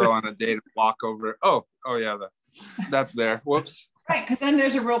take a girl on a date and walk over. Oh yeah, that's there. Whoops. Right, because then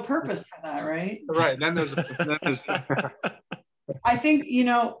there's a real purpose for that, right? Right. Then there's I think, you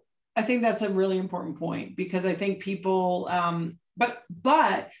know, I think that's a really important point, because I think people,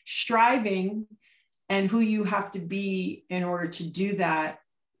 but striving and who you have to be in order to do that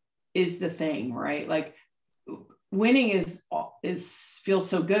is the thing, right? Like, winning is feels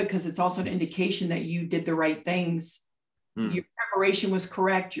so good because it's also an indication that you did the right things. Your preparation was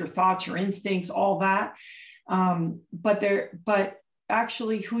correct, your thoughts, your instincts, all that. But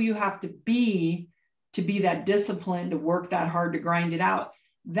actually who you have to be that disciplined, to work that hard, to grind it out.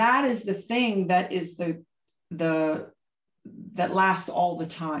 That is the thing that is that lasts all the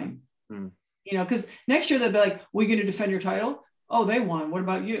time. You know, because next year they'll be like, "Well, you're going to defend your title? Oh, they won. What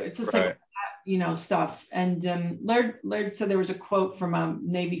about you?" It's just like, you know, stuff. And Laird said there was a quote from a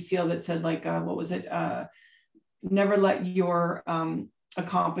Navy SEAL that said, like, what was it? Never let your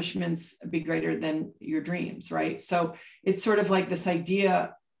accomplishments be greater than your dreams, right? So it's sort of like this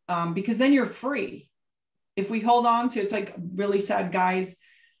idea, because then you're free. If we hold on to, it's like really sad guys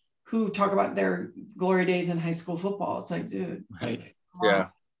who talk about their glory days in high school football. It's like, dude, right? Yeah.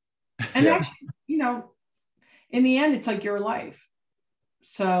 And actually, you know, in the end, it's like your life.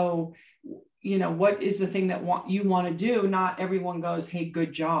 So, you know, what is the thing that you want to do? Not everyone goes, "Hey,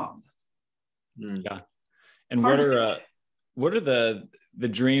 good job." Yeah. And what are the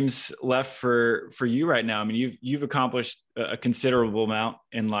dreams left for you right now? I mean, you've accomplished a considerable amount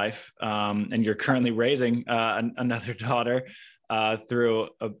in life, and you're currently raising another daughter through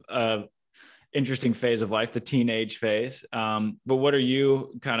a interesting phase of life, the teenage phase. But what are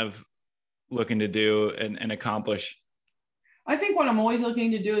you kind of looking to do and accomplish? I think what I'm always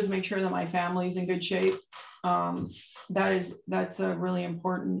looking to do is make sure that my family's in good shape. That's a really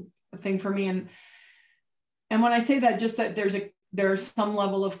important thing for me. And when I say that, just that there's some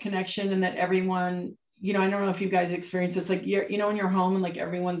level of connection, and that everyone, you know, I don't know if you guys experience this, like, you know, when you're home and like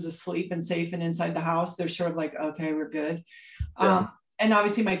everyone's asleep and safe and inside the house, they're sort of like, okay, we're good. Yeah. And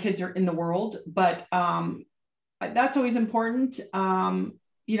obviously my kids are in the world, but that's always important.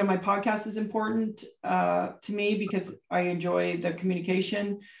 You know, my podcast is important to me because I enjoy the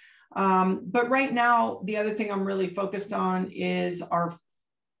communication. But right now, the other thing I'm really focused on is our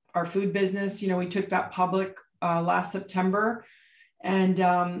food business. You know, we took that public last September, and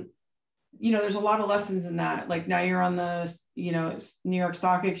you know, there's a lot of lessons in that. Like, now you're on the, you know, New York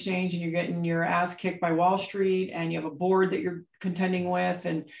Stock Exchange, and you're getting your ass kicked by Wall Street, and you have a board that you're contending with,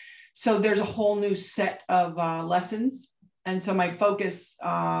 and so there's a whole new set of lessons. And so my focus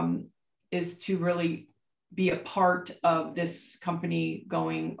is to really be a part of this company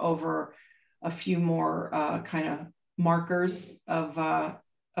going over a few more kind of markers of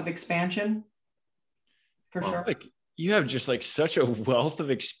expansion, for sure. Like, you have just like such a wealth of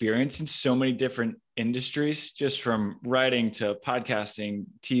experience in so many different industries, just from writing to podcasting,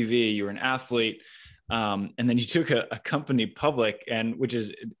 TV. You were an athlete, and then you took a company public, and which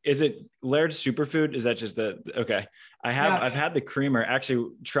is it Laird Superfood? Is that just okay? I've had the creamer actually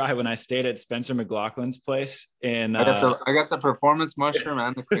try when I stayed at Spencer McLaughlin's place in. I got the performance mushroom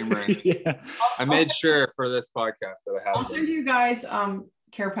and the creamer. Yeah, I made sure for this podcast that I had. I'll send you guys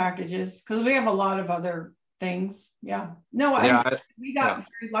care packages, because we have a lot of other things. Yeah. No, we got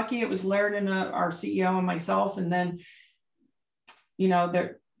very lucky. It was Laird and our CEO and myself, and then, you know,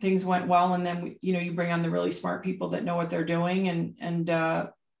 things went well, and then you know, you bring on the really smart people that know what they're doing, and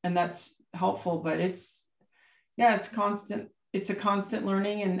that's helpful. But it's constant. It's a constant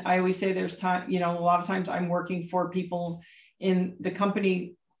learning, and I always say there's time. You know, a lot of times I'm working for people in the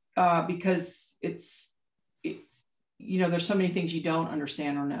company because you know, there's so many things you don't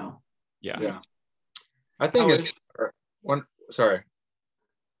understand or know. Yeah. I think it's one. Sorry.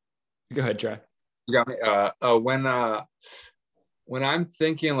 Go ahead, Trey. You got me. When I'm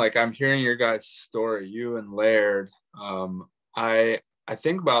thinking, like, I'm hearing your guys' story, you and Laird, I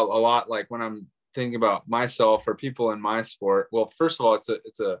think about a lot, like when I'm thinking about myself or people in my sport. Well, first of all,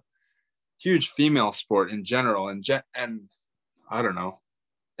 it's a huge female sport in general, and I don't know,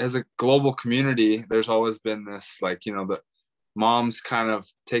 as a global community, there's always been this, like, you know, the moms kind of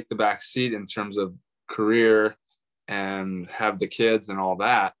take the back seat in terms of career and have the kids and all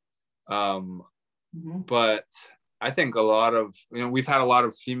that. But I think a lot of, you know, we've had a lot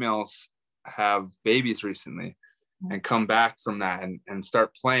of females have babies recently and come back from that and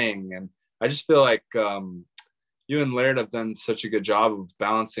start playing. And I just feel like you and Laird have done such a good job of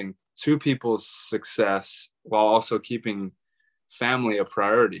balancing two people's success while also keeping family a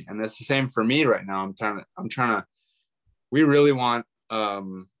priority. And that's the same for me right now. I'm trying to, we really want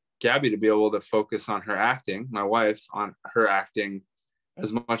Gabby to be able to focus on her acting, my wife on her acting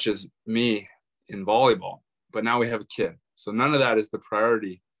as much as me in volleyball. But now we have a kid, so none of that is the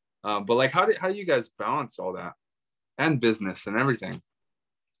priority. But like, how do you guys balance all that and business and everything?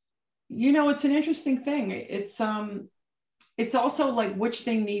 You know, it's an interesting thing. It's also like which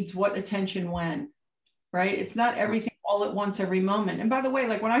thing needs what attention when, right? It's not everything all at once every moment. And by the way,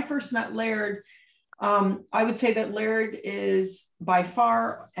 like when I first met Laird, I would say that Laird is by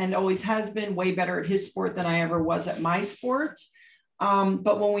far and always has been way better at his sport than I ever was at my sport.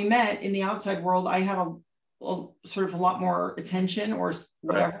 But when we met in the outside world, I had a sort of a lot more attention or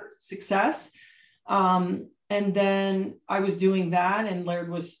whatever, success. And then I was doing that and Laird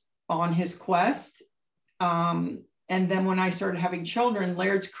was on his quest. And then when I started having children,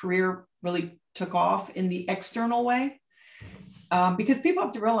 Laird's career really took off in the external way. Because people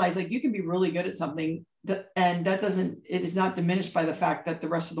have to realize, like, you can be really good at something and it is not diminished by the fact that the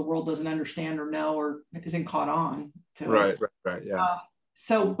rest of the world doesn't understand or know or isn't caught on to right, yeah.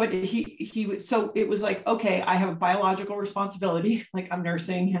 So it was like, okay, I have a biological responsibility, like I'm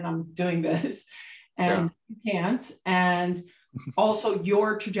nursing and I'm doing this and you can't. And also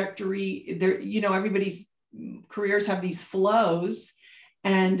your trajectory there, you know, everybody's careers have these flows.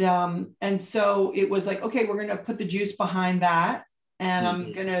 And so it was like, okay, we're going to put the juice behind that. And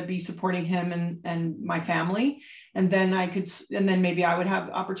I'm going to be supporting him and my family. And then maybe I would have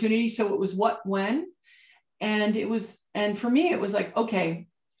opportunities. So it was when, and for me, it was like, okay,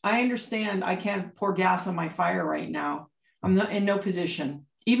 I understand I can't pour gas on my fire right now. I'm not in no position.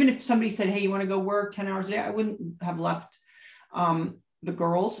 Even if somebody said, hey, you want to go work 10 hours a day, I wouldn't have left the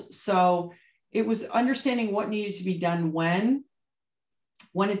girls. So it was understanding what needed to be done when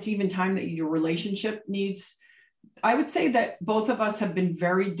it's even time that your relationship needs. I would say that both of us have been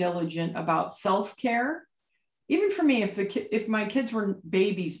very diligent about self-care. Even for me, if my kids were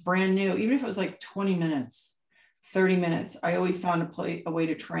babies, brand new, even if it was like 20 minutes, 30 minutes, I always found a way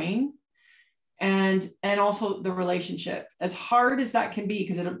to train. And also the relationship, as hard as that can be,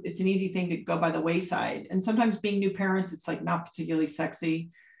 because it's an easy thing to go by the wayside. And sometimes being new parents, it's like not particularly sexy.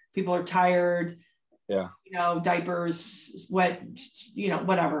 People are tired. Yeah. You know, diapers, wet, you know,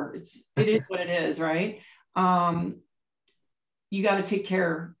 whatever. It is what it is, right? You got to take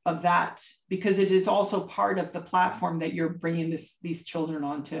care of that because it is also part of the platform that you're bringing these children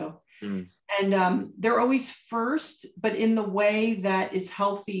onto. And they're always first, but in the way that is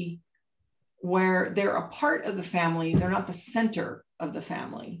healthy, where they're a part of the family, they're not the center of the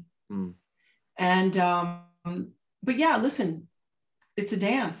family. And but yeah, listen, it's a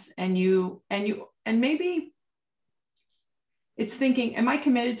dance, and maybe it's thinking, am I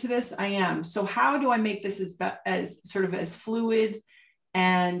committed to this? I am. So how do I make this as sort of as fluid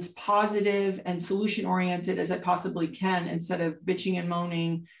and positive and solution oriented as I possibly can, instead of bitching and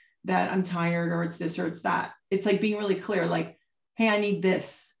moaning that I'm tired or it's this or it's that. It's like being really clear, like, hey, I need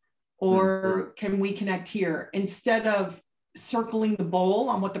this, or can we connect here? Instead of circling the bowl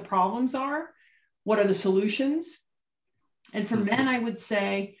on what the problems are, what are the solutions? And for men, I would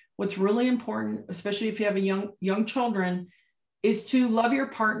say what's really important, especially if you have young children, is to love your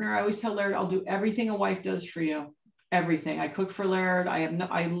partner. I always tell Laird, I'll do everything a wife does for you. Everything. I cook for Laird.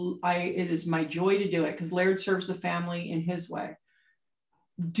 It is my joy to do it because Laird serves the family in his way.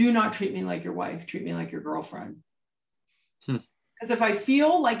 Do not treat me like your wife. Treat me like your girlfriend. Because if I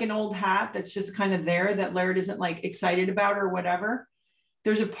feel like an old hat that's just kind of there that Laird isn't like excited about or whatever,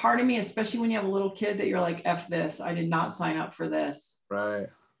 there's a part of me, especially when you have a little kid, that you're like, F this. I did not sign up for this. Right.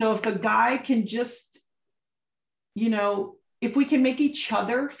 So if the guy can just, you know, if we can make each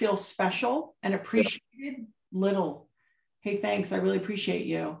other feel special and appreciated, little, hey, thanks, I really appreciate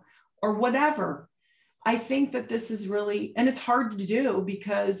you, or whatever. I think that this is really, and it's hard to do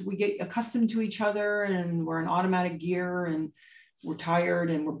because we get accustomed to each other and we're in automatic gear and we're tired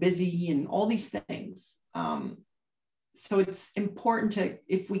and we're busy and all these things. So it's important to,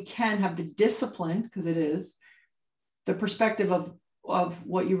 if we can, have the discipline, because it is the perspective of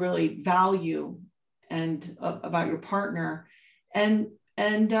what you really value and about your partner, and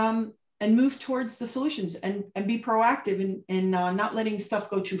move towards the solutions, and be proactive in not letting stuff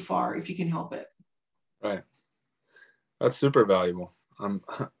go too far if you can help it. Right. That's super valuable.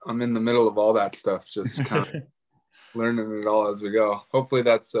 I'm in the middle of all that stuff, just kind of learning it all as we go. Hopefully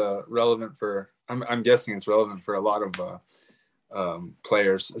that's relevant for, I'm guessing it's relevant for a lot of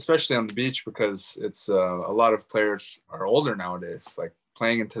players, especially on the beach, because it's a lot of players are older nowadays, like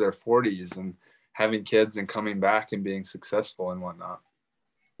playing into their 40s and having kids and coming back and being successful and whatnot.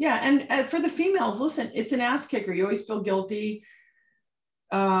 Yeah. And for the females, listen, it's an ass kicker. You always feel guilty.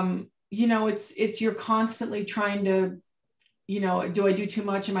 You know, it's you're constantly trying to, you know, do I do too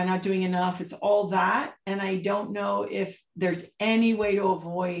much? Am I not doing enough? It's all that. And I don't know if there's any way to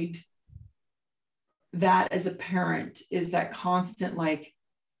avoid that as a parent, is that constant, like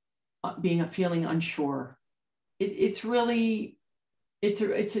feeling unsure. It's really,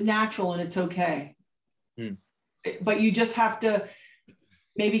 it's natural and it's okay. But you just have to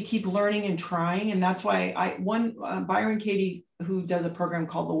maybe keep learning and trying. And that's why Byron Katie, who does a program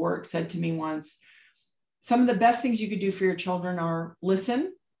called The Work, said to me once, some of the best things you could do for your children are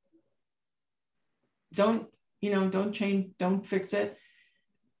listen. Don't change, don't fix it.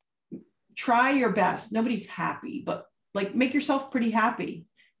 Try your best. Nobody's happy, but like make yourself pretty happy,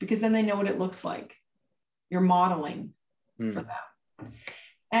 because then they know what it looks like. You're modeling for them.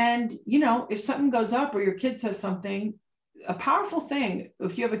 And, you know, if something goes up or your kid says something, a powerful thing,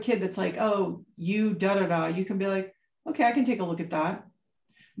 if you have a kid that's like, oh, you you can be like, okay, I can take a look at that.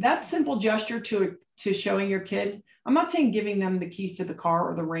 That simple gesture to showing your kid, I'm not saying giving them the keys to the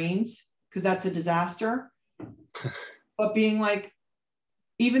car or the reins, because that's a disaster, but being like,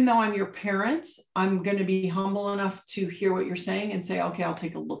 even though I'm your parent, I'm going to be humble enough to hear what you're saying and say, okay, I'll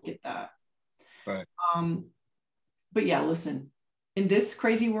take a look at that. Right. But yeah, listen, in this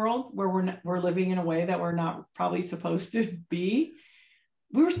crazy world where we're living in a way that we're not probably supposed to be,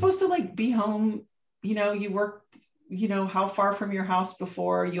 we were supposed to like be home. You know, you worked, you know, how far from your house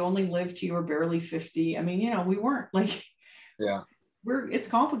before, you only lived till you were barely 50. I mean, you know, we weren't like, yeah, it's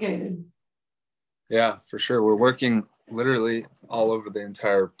complicated. Yeah, for sure. We're working literally all over the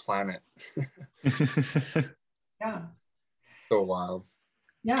entire planet. Yeah. So wild.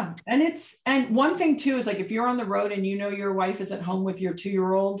 Yeah. And one thing too, is like, if you're on the road and you know your wife is at home with your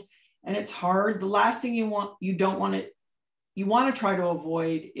 2-year-old and it's hard, the last thing you want to try to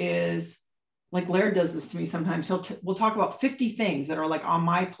avoid is, like Laird does this to me sometimes. We'll talk about 50 things that are like on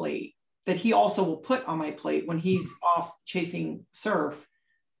my plate that he also will put on my plate when he's off chasing surf,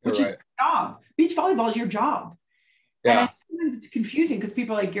 which is your job. Beach volleyball is your job. Yeah. And sometimes it's confusing because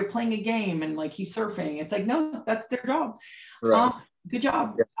people are like, you're playing a game and like he's surfing. It's like, no, that's their job. Right. Good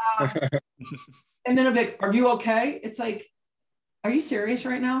job. Yeah. And then I'm like, are you okay? It's like, are you serious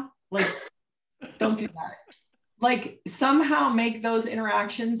right now? Like, don't do that. Like, somehow make those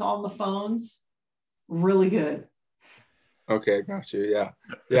interactions on the phones really good. Okay, got you. Yeah.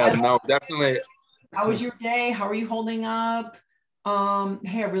 Yeah, no, definitely. How was your day? How are you holding up?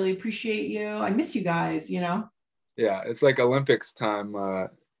 Hey, I really appreciate you. I miss you guys, you know? Yeah, it's like Olympics time.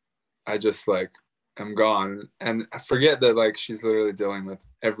 I just like, I'm gone. And I forget that like she's literally dealing with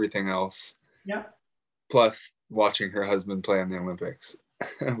everything else. Yeah. Plus watching her husband play in the Olympics,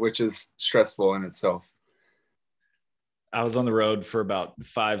 which is stressful in itself. I was on the road for about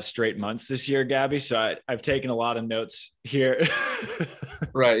 5 straight months this year, Gabby. So I've taken a lot of notes here.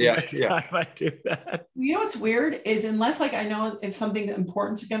 Right. Yeah. Next time I do that. You know what's weird is, unless like I know if something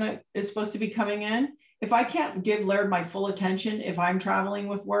important is supposed to be coming in, if I can't give Laird my full attention, if I'm traveling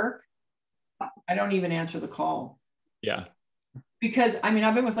with work, I don't even answer the call. Yeah. Because I mean,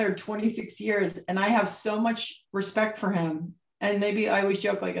 I've been with Laird 26 years and I have so much respect for him. And maybe I always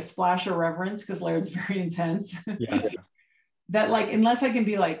joke like a splash of reverence, because Laird's very intense. Yeah. That like, unless I can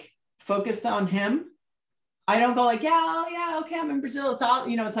be like focused on him, I don't go like, yeah, okay, I'm in Brazil. It's all,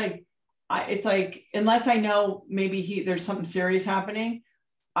 you know, it's like, unless I know maybe there's something serious happening,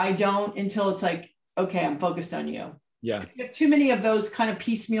 I don't, until it's like, okay, I'm focused on you. Yeah. You have too many of those kind of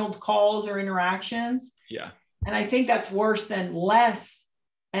piecemealed calls or interactions. Yeah. And I think that's worse than less.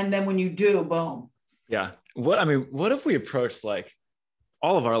 And then when you do, boom. Yeah. What if we approached like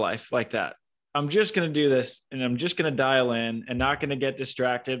all of our life like that? I'm just going to do this and I'm just going to dial in and not going to get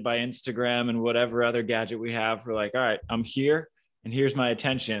distracted by Instagram and whatever other gadget we have. We're like, all right, I'm here and here's my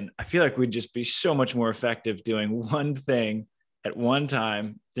attention. I feel like we'd just be so much more effective doing one thing at one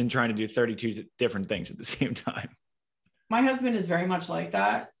time than trying to do 32 different things at the same time. My husband is very much like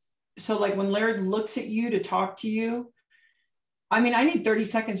that. So like when Laird looks at you to talk to you, I mean, I need 30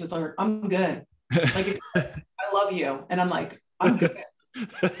 seconds with Laird. I'm good. Like, I love you. And I'm like, I'm good.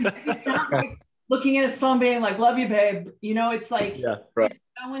 It's not looking at his phone being like, love you, babe. You know, it's like, it's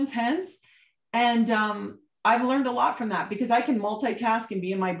so intense. And I've learned a lot from that because I can multitask and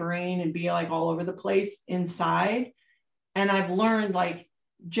be in my brain and be like all over the place inside. And I've learned, like,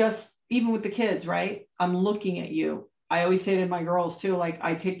 just even with the kids, right? I'm looking at you. I always say to my girls too, like,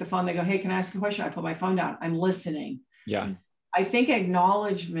 I take the phone, they go, hey, can I ask a question? I put my phone down. I'm listening. Yeah. I think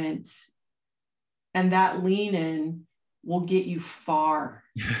acknowledgement and that lean in will get you far,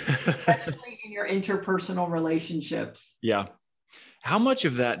 especially in your interpersonal relationships. Yeah. How much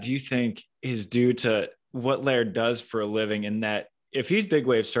of that do you think is due to what Laird does for a living, in that if he's big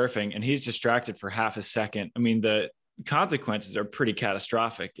wave surfing and he's distracted for half a second, I mean, the consequences are pretty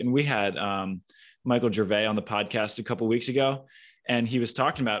catastrophic. And we had Michael Gervais on the podcast a couple of weeks ago, and he was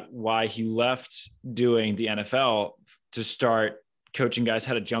talking about why he left doing the NFL to start coaching guys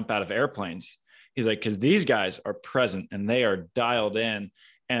how to jump out of airplanes. He's like, because these guys are present and they are dialed in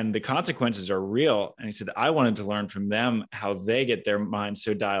and the consequences are real. And he said, I wanted to learn from them how they get their minds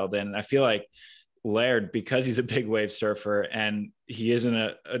so dialed in. And I feel like Laird, because he's a big wave surfer and he is in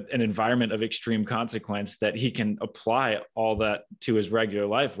an environment of extreme consequence, that he can apply all that to his regular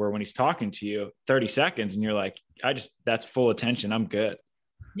life, where when he's talking to you 30 seconds and you're like, that's full attention. I'm good.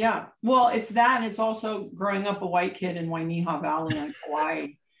 Yeah. Well, it's that. And it's also growing up a white kid in Wainiha Valley on Kauai.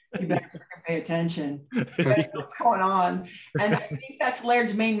 You better pay attention. What's going on? And I think that's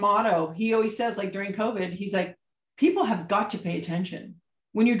Laird's main motto. He always says, like during COVID, he's like, people have got to pay attention.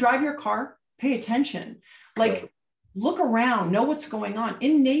 When you drive your car, pay attention. Like, look around, know what's going on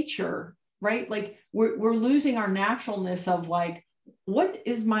in nature, right? Like we're losing our naturalness of like, what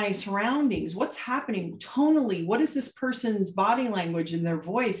is my surroundings? What's happening tonally? What is this person's body language and their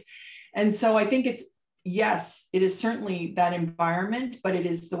voice? And so I think yes, it is certainly that environment, but it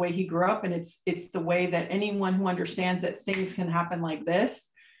is the way he grew up. And it's the way that anyone who understands that things can happen like this,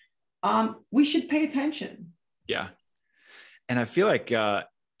 we should pay attention. Yeah. And I feel like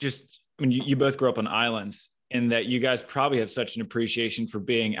when you both grew up on islands, and that you guys probably have such an appreciation for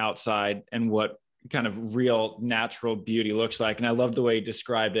being outside and what kind of real natural beauty looks like. And I love the way you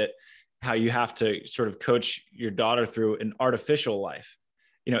described it, how you have to sort of coach your daughter through an artificial life,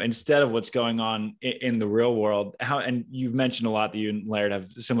 you know, instead of what's going on in the real world. And you've mentioned a lot that you and Laird have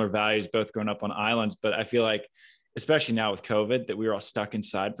similar values, both growing up on islands, but I feel like, especially now with COVID, that we were all stuck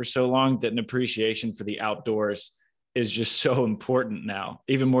inside for so long, that an appreciation for the outdoors is just so important now,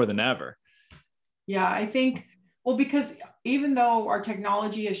 even more than ever. Yeah, I think, well, because even though our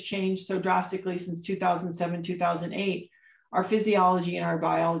technology has changed so drastically since 2007, 2008, our physiology and our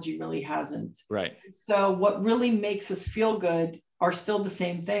biology really hasn't. Right. So what really makes us feel good are still the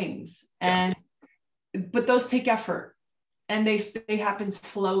same things. But those take effort and they happen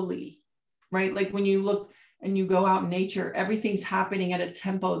slowly, right? Like when you look and you go out in nature, everything's happening at a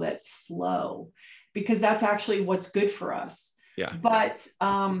tempo that's slow, because that's actually what's good for us. Yeah. But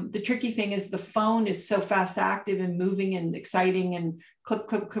the tricky thing is the phone is so fast active and moving and exciting and clip,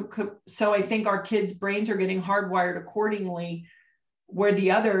 clip, clip, clip. So I think our kids' brains are getting hardwired accordingly, where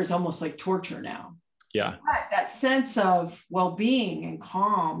the other is almost like torture now. Yeah. But that sense of well-being and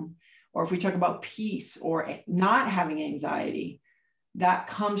calm, or if we talk about peace or not having anxiety, that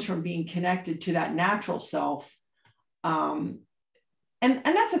comes from being connected to that natural self. And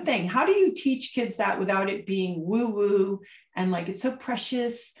that's the thing. How do you teach kids that without it being woo-woo and like, it's so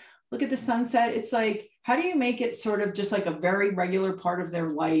precious, look at the sunset? It's like, how do you make it sort of just like a very regular part of their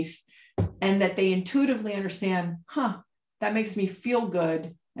life, and that they intuitively understand, that makes me feel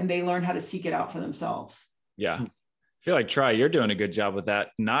good, and they learn how to seek it out for themselves. Yeah. I feel like, Tri, you're doing a good job with that.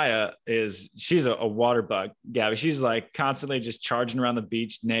 Naya she's a water bug, Gabby. She's like constantly just charging around the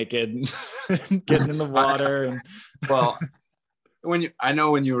beach naked, getting in the water. And well, I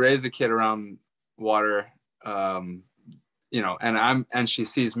know when you raise a kid around water, you know, and she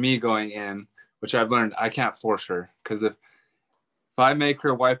sees me going in, which I've learned I can't force her, because if I make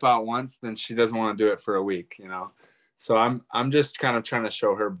her wipe out once, then she doesn't want to do it for a week, you know. So I'm just kind of trying to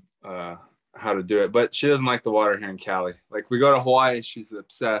show her how to do it, but she doesn't like the water here in Cali. Like we go to Hawaii, she's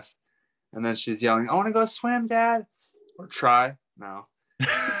obsessed, and then she's yelling, "I want to go swim, Dad," or try now.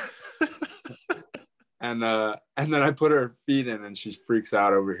 And then I put her feet in, and she freaks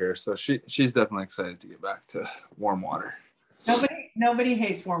out over here. So she's definitely excited to get back to warm water. Nobody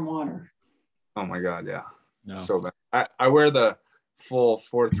hates warm water. Oh my God, yeah. No. So bad. I wear the full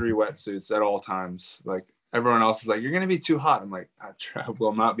 4-3 wetsuits at all times. Like everyone else is like, "You're gonna be too hot." I'm like, I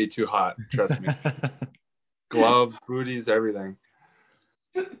will not be too hot. Trust me. Gloves, booties, everything.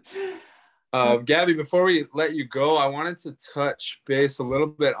 Gabby, before we let you go, I wanted to touch base a little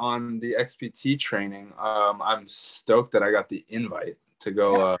bit on the XPT training. I'm stoked that I got the invite to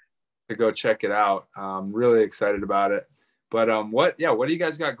go to go check it out. Really excited about it. But what do you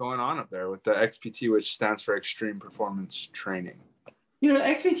guys got going on up there with the XPT, which stands for Extreme Performance Training? You know,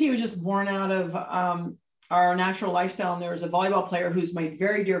 XPT was just born out of our natural lifestyle. And there was a volleyball player who's my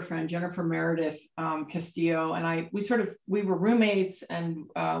very dear friend, Jennifer Meredith Castillo. And we were roommates, and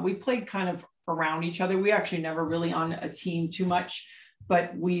we played kind of around each other. We actually never really on a team too much,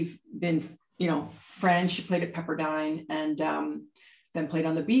 but we've been, you know, friends. She played at Pepperdine and then played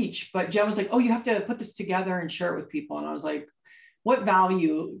on the beach. But Jen was like, oh, you have to put this together and share it with people. And I was like, what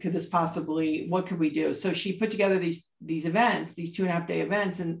value could this possibly, what could we do? So she put together these events, these 2.5-day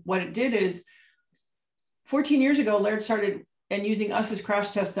events. And what it did is 14 years ago, Laird started and using us as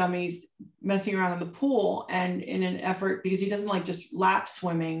crash test dummies, messing around in the pool, and in an effort, because he doesn't like just lap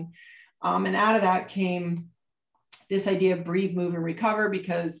swimming. And out of that came this idea of breathe, move, and recover,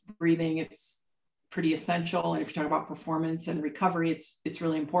 because breathing, it's pretty essential. And if you talk about performance and recovery, it's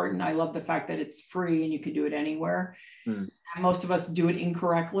really important. I love the fact that it's free and you can do it anywhere. And most of us do it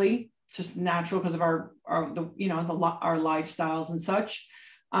incorrectly, just natural because of our lifestyles and such.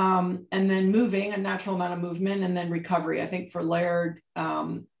 And then moving, a natural amount of movement, and then recovery. I think for Laird,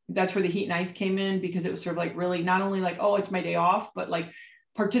 that's where the heat and ice came in, because it was sort of like really not only like, oh, it's my day off, but like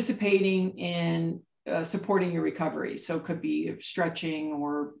participating in supporting your recovery. So it could be stretching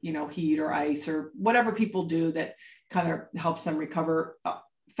or, you know, heat or ice or whatever people do that kind of helps them recover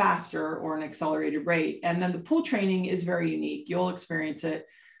faster or an accelerated rate. And then the pool training is very unique. You'll experience it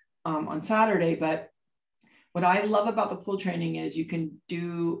on Saturday. But what I love about the pool training is you can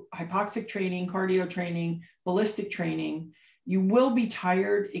do hypoxic training, cardio training, ballistic training. You will be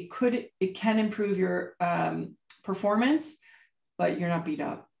tired. It can improve your performance, but you're not beat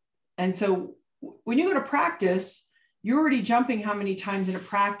up. And so when you go to practice, you're already jumping how many times in a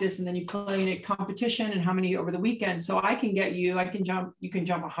practice, and then you play in a competition and how many over the weekend. So you can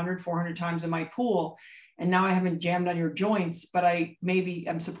jump 100, 400 times in my pool. And now I haven't jammed on your joints, but I maybe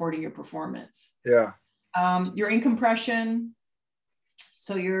am supporting your performance. Yeah. You're in compression.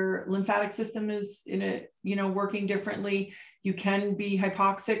 So your lymphatic system is working differently. You can be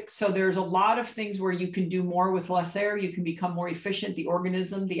hypoxic. So there's a lot of things where you can do more with less air. You can become more efficient. The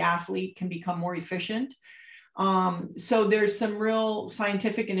organism, the athlete can become more efficient. So there's some real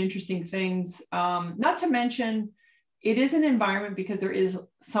scientific and interesting things. Not to mention, it is an environment, because there is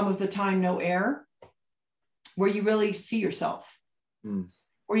some of the time no air, where you really see yourself,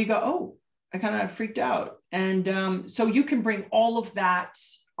 where you go, oh, I kind of freaked out. And so you can bring all of that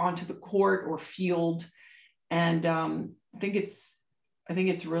onto the court or field. And I think it's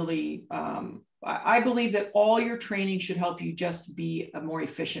really, I believe that all your training should help you just be a more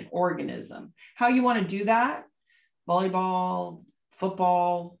efficient organism. How you want to do that? Volleyball,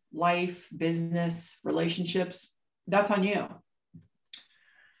 football, life, business, relationships, that's on you.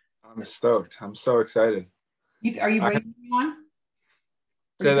 I'm stoked. I'm so excited. Are you bringing anyone?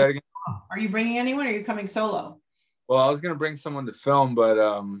 Say that again. Are you bringing anyone, or are you coming solo? Well, I was going to bring someone to film,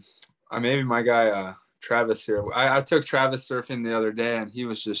 but maybe my guy, Travis here. I took Travis surfing the other day, and he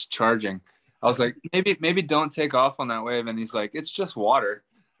was just charging. I was like, maybe don't take off on that wave. And he's like, it's just water.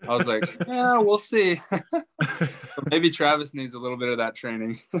 I was like, yeah, we'll see. So maybe Travis needs a little bit of that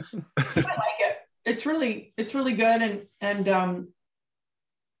training. I like it. It's really good. And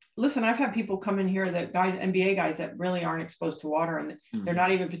listen, I've had people come in here that NBA guys that really aren't exposed to water, and they're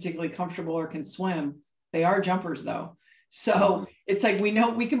not even particularly comfortable or can swim. They are jumpers though. So it's like, we know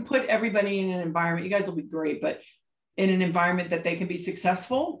we can put everybody in an environment. You guys will be great, but in an environment that they can be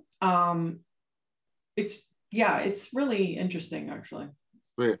successful. It's really interesting, actually.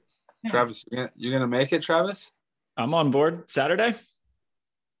 Sweet. Yeah. Travis, you gonna make it, Travis? I'm on board Saturday.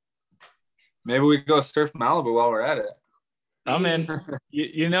 Maybe we go surf Malibu while we're at it. I'm in.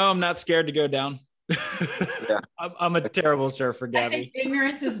 You know, I'm not scared to go down. Yeah. I'm a terrible surfer, Gabby. I think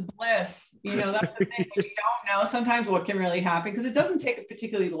ignorance is bliss. You know, that's the thing. When you don't know sometimes what can really happen, because it doesn't take a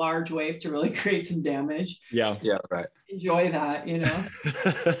particularly large wave to really create some damage. Yeah, right. Enjoy that, you know.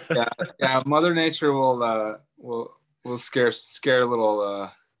 Yeah. Mother Nature will scare a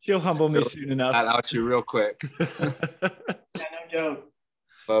little. She'll humble me soon enough. That out you real quick. Yeah, no joke.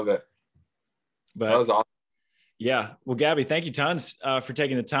 Love it. But that was awesome. Yeah. Well, Gabby, thank you tons for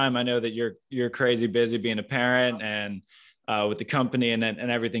taking the time. I know that you're crazy busy being a parent and with the company and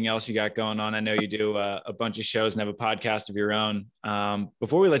everything else you got going on. I know you do a bunch of shows and have a podcast of your own.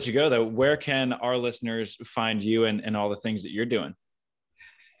 Before we let you go though, where can our listeners find you and all the things that you're doing?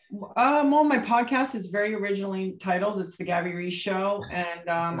 Well, my podcast is very originally titled. It's the Gabby Reece Show. And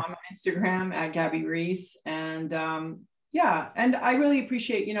I'm on Instagram at Gabby Reece. And and I really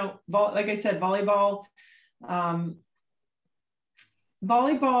appreciate, like I said, volleyball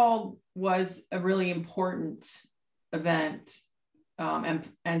was a really important event,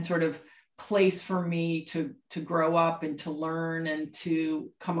 and sort of place for me to grow up and to learn and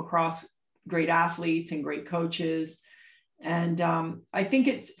to come across great athletes and great coaches. And I think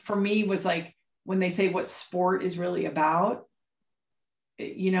it's, for me, was like, when they say what sport is really about,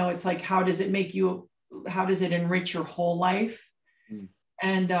 you know, it's like, how does it make you, how does it enrich your whole life?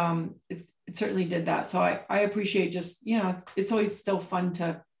 And it certainly did that. So I appreciate, just, you know, it's always still fun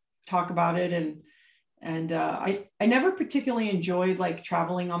to talk about it. And I never particularly enjoyed like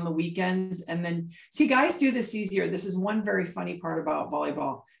traveling on the weekends. And then, see, guys do this easier. This is one very funny part about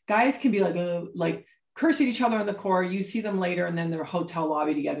volleyball. Guys can be like curse at each other on the court. You see them later, and then they're hotel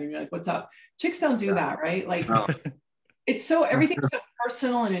lobby together, and you're like, what's up? Chicks don't do that, right? Like, it's so, everything's so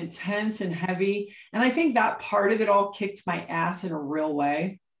personal and intense and heavy. And I think that part of it all kicked my ass in a real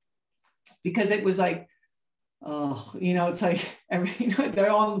way, because it was like, oh, you know, it's like you know,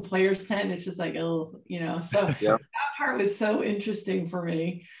 they're all in the players' tent. It's just like, oh, you know, so that part was so interesting for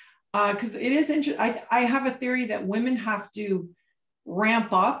me, because it is interesting. I have a theory that women have to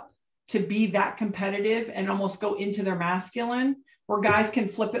ramp up to be that competitive and almost go into their masculine, where guys can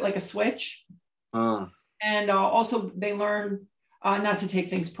flip it like a switch. And also they learn not to take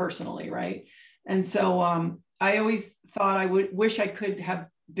things personally, right? And so I always thought I would wish I could have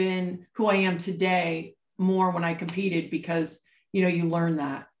been who I am today more when I competed, because, you know, you learn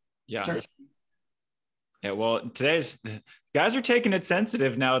that. Yeah. Certainly. Yeah. Well, today's guys are taking it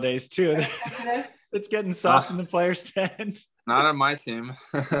sensitive nowadays too. It's getting soft in the players' tent. Not on my team.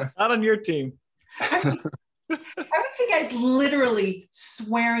 Not on your team. I would see guys literally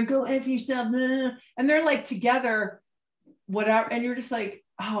swear and go F yourself, and they're like together, whatever, and you're just like,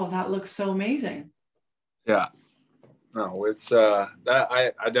 oh, that looks so amazing. Yeah. No, it's that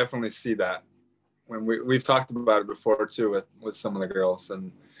I definitely see that. When we've talked about it before too with some of the girls,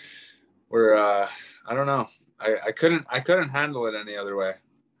 and we're I don't know. I couldn't handle it any other way.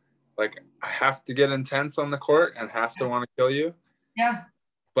 Like, I have to get intense on the court and have to want to kill you. Yeah.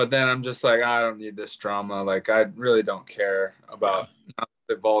 But then I'm just like, I don't need this drama. Like, I really don't care about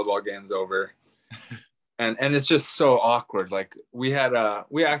the volleyball game's over. And it's just so awkward. Like, we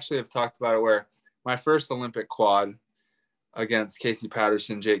actually have talked about it, where my first Olympic quad against Casey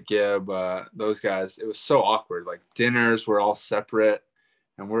Patterson, Jake Gibb, those guys, it was so awkward. Like, dinners were all separate,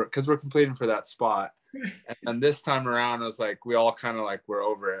 and because we're competing for that spot. And this time around, it was like, we all kind of like, we're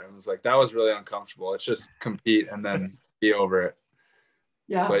over it. It was like, that was really uncomfortable. Let's just compete and then be over it.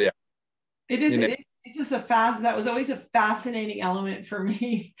 Yeah. But yeah, it is. It's just that was always a fascinating element for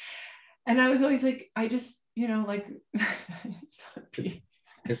me. And I was always like, I just, you know, like,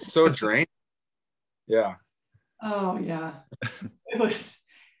 it's so draining. Yeah. Oh yeah. It was,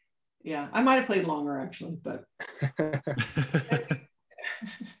 yeah. I might've played longer actually, but.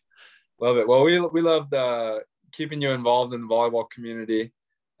 Love it. Well, we loved keeping you involved in the volleyball community,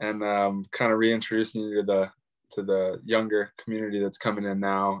 and kind of reintroducing you to the younger community that's coming in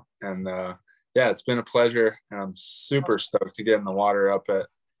now. And yeah, it's been a pleasure, and I'm super stoked to get in the water up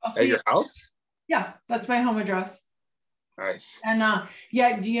at your house. Yeah, that's my home address. Nice. And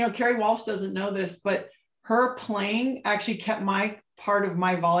yeah, you know, Carrie Walsh doesn't know this, but her playing actually kept my part of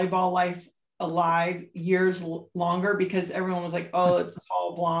my volleyball life alive years longer, because everyone was like, oh, it's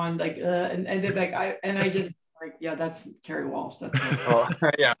tall blonde, like and then like I just like, yeah, that's Carrie Walsh. That's oh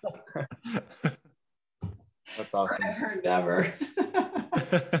yeah. That's awesome. I've heard never.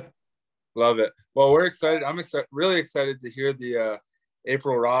 Love it. Well, we're excited. I'm really excited to hear the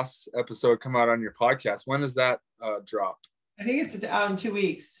April Ross episode come out on your podcast. When does that drop? I think it's out in 2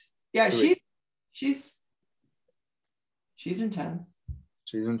 weeks. Yeah, she's intense.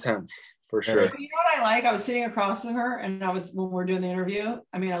 She's intense for sure. You know what I like? I was sitting across from her, and when we were doing the interview,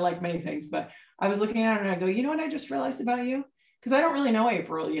 I mean, I like many things, but I was looking at her and I go, you know what I just realized about you? Because I don't really know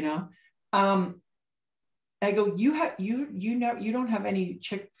April, you know. I go, you don't have any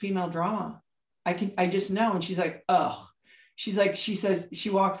chick female drama. I just know. And she's like, oh, she says, she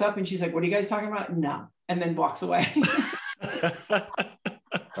walks up and she's like, what are you guys talking about? No. And then walks away.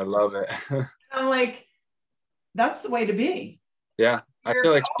 I love it. I'm like, that's the way to be. Yeah. I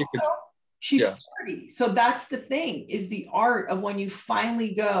feel like she's 40. So that's the thing, is the art of when you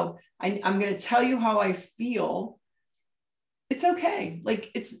finally go, I'm going to tell you how I feel. It's okay.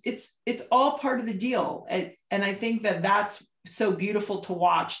 Like it's all part of the deal. And I think that's so beautiful to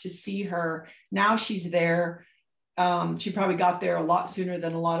watch, to see her. Now she's there. She probably got there a lot sooner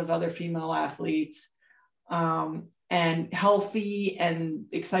than a lot of other female athletes, and healthy and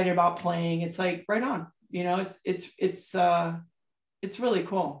excited about playing. It's like right on, you know, it's really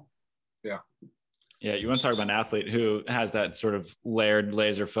cool. Yeah. Yeah, you want to talk about an athlete who has that sort of Laird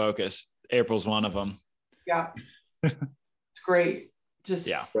laser focus. April's one of them. Yeah. It's great. Just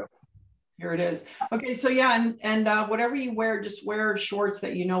here it is. Okay, so yeah, and whatever you wear, just wear shorts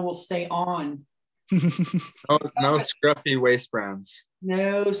that you know will stay on. No scruffy waistbands.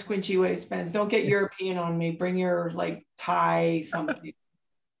 No squinchy waistbands. Don't get European on me. Bring your like tie something.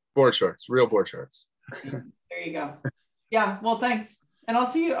 Board shorts, real board shorts. There you go. Yeah. Well, thanks, and I'll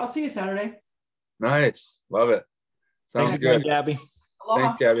see you Saturday. Nice, love it. Sounds Thanks good, again, Gabby. Aloha.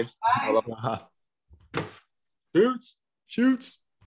 Thanks, Gabby. Bye. Aloha. Shoots. Shoots.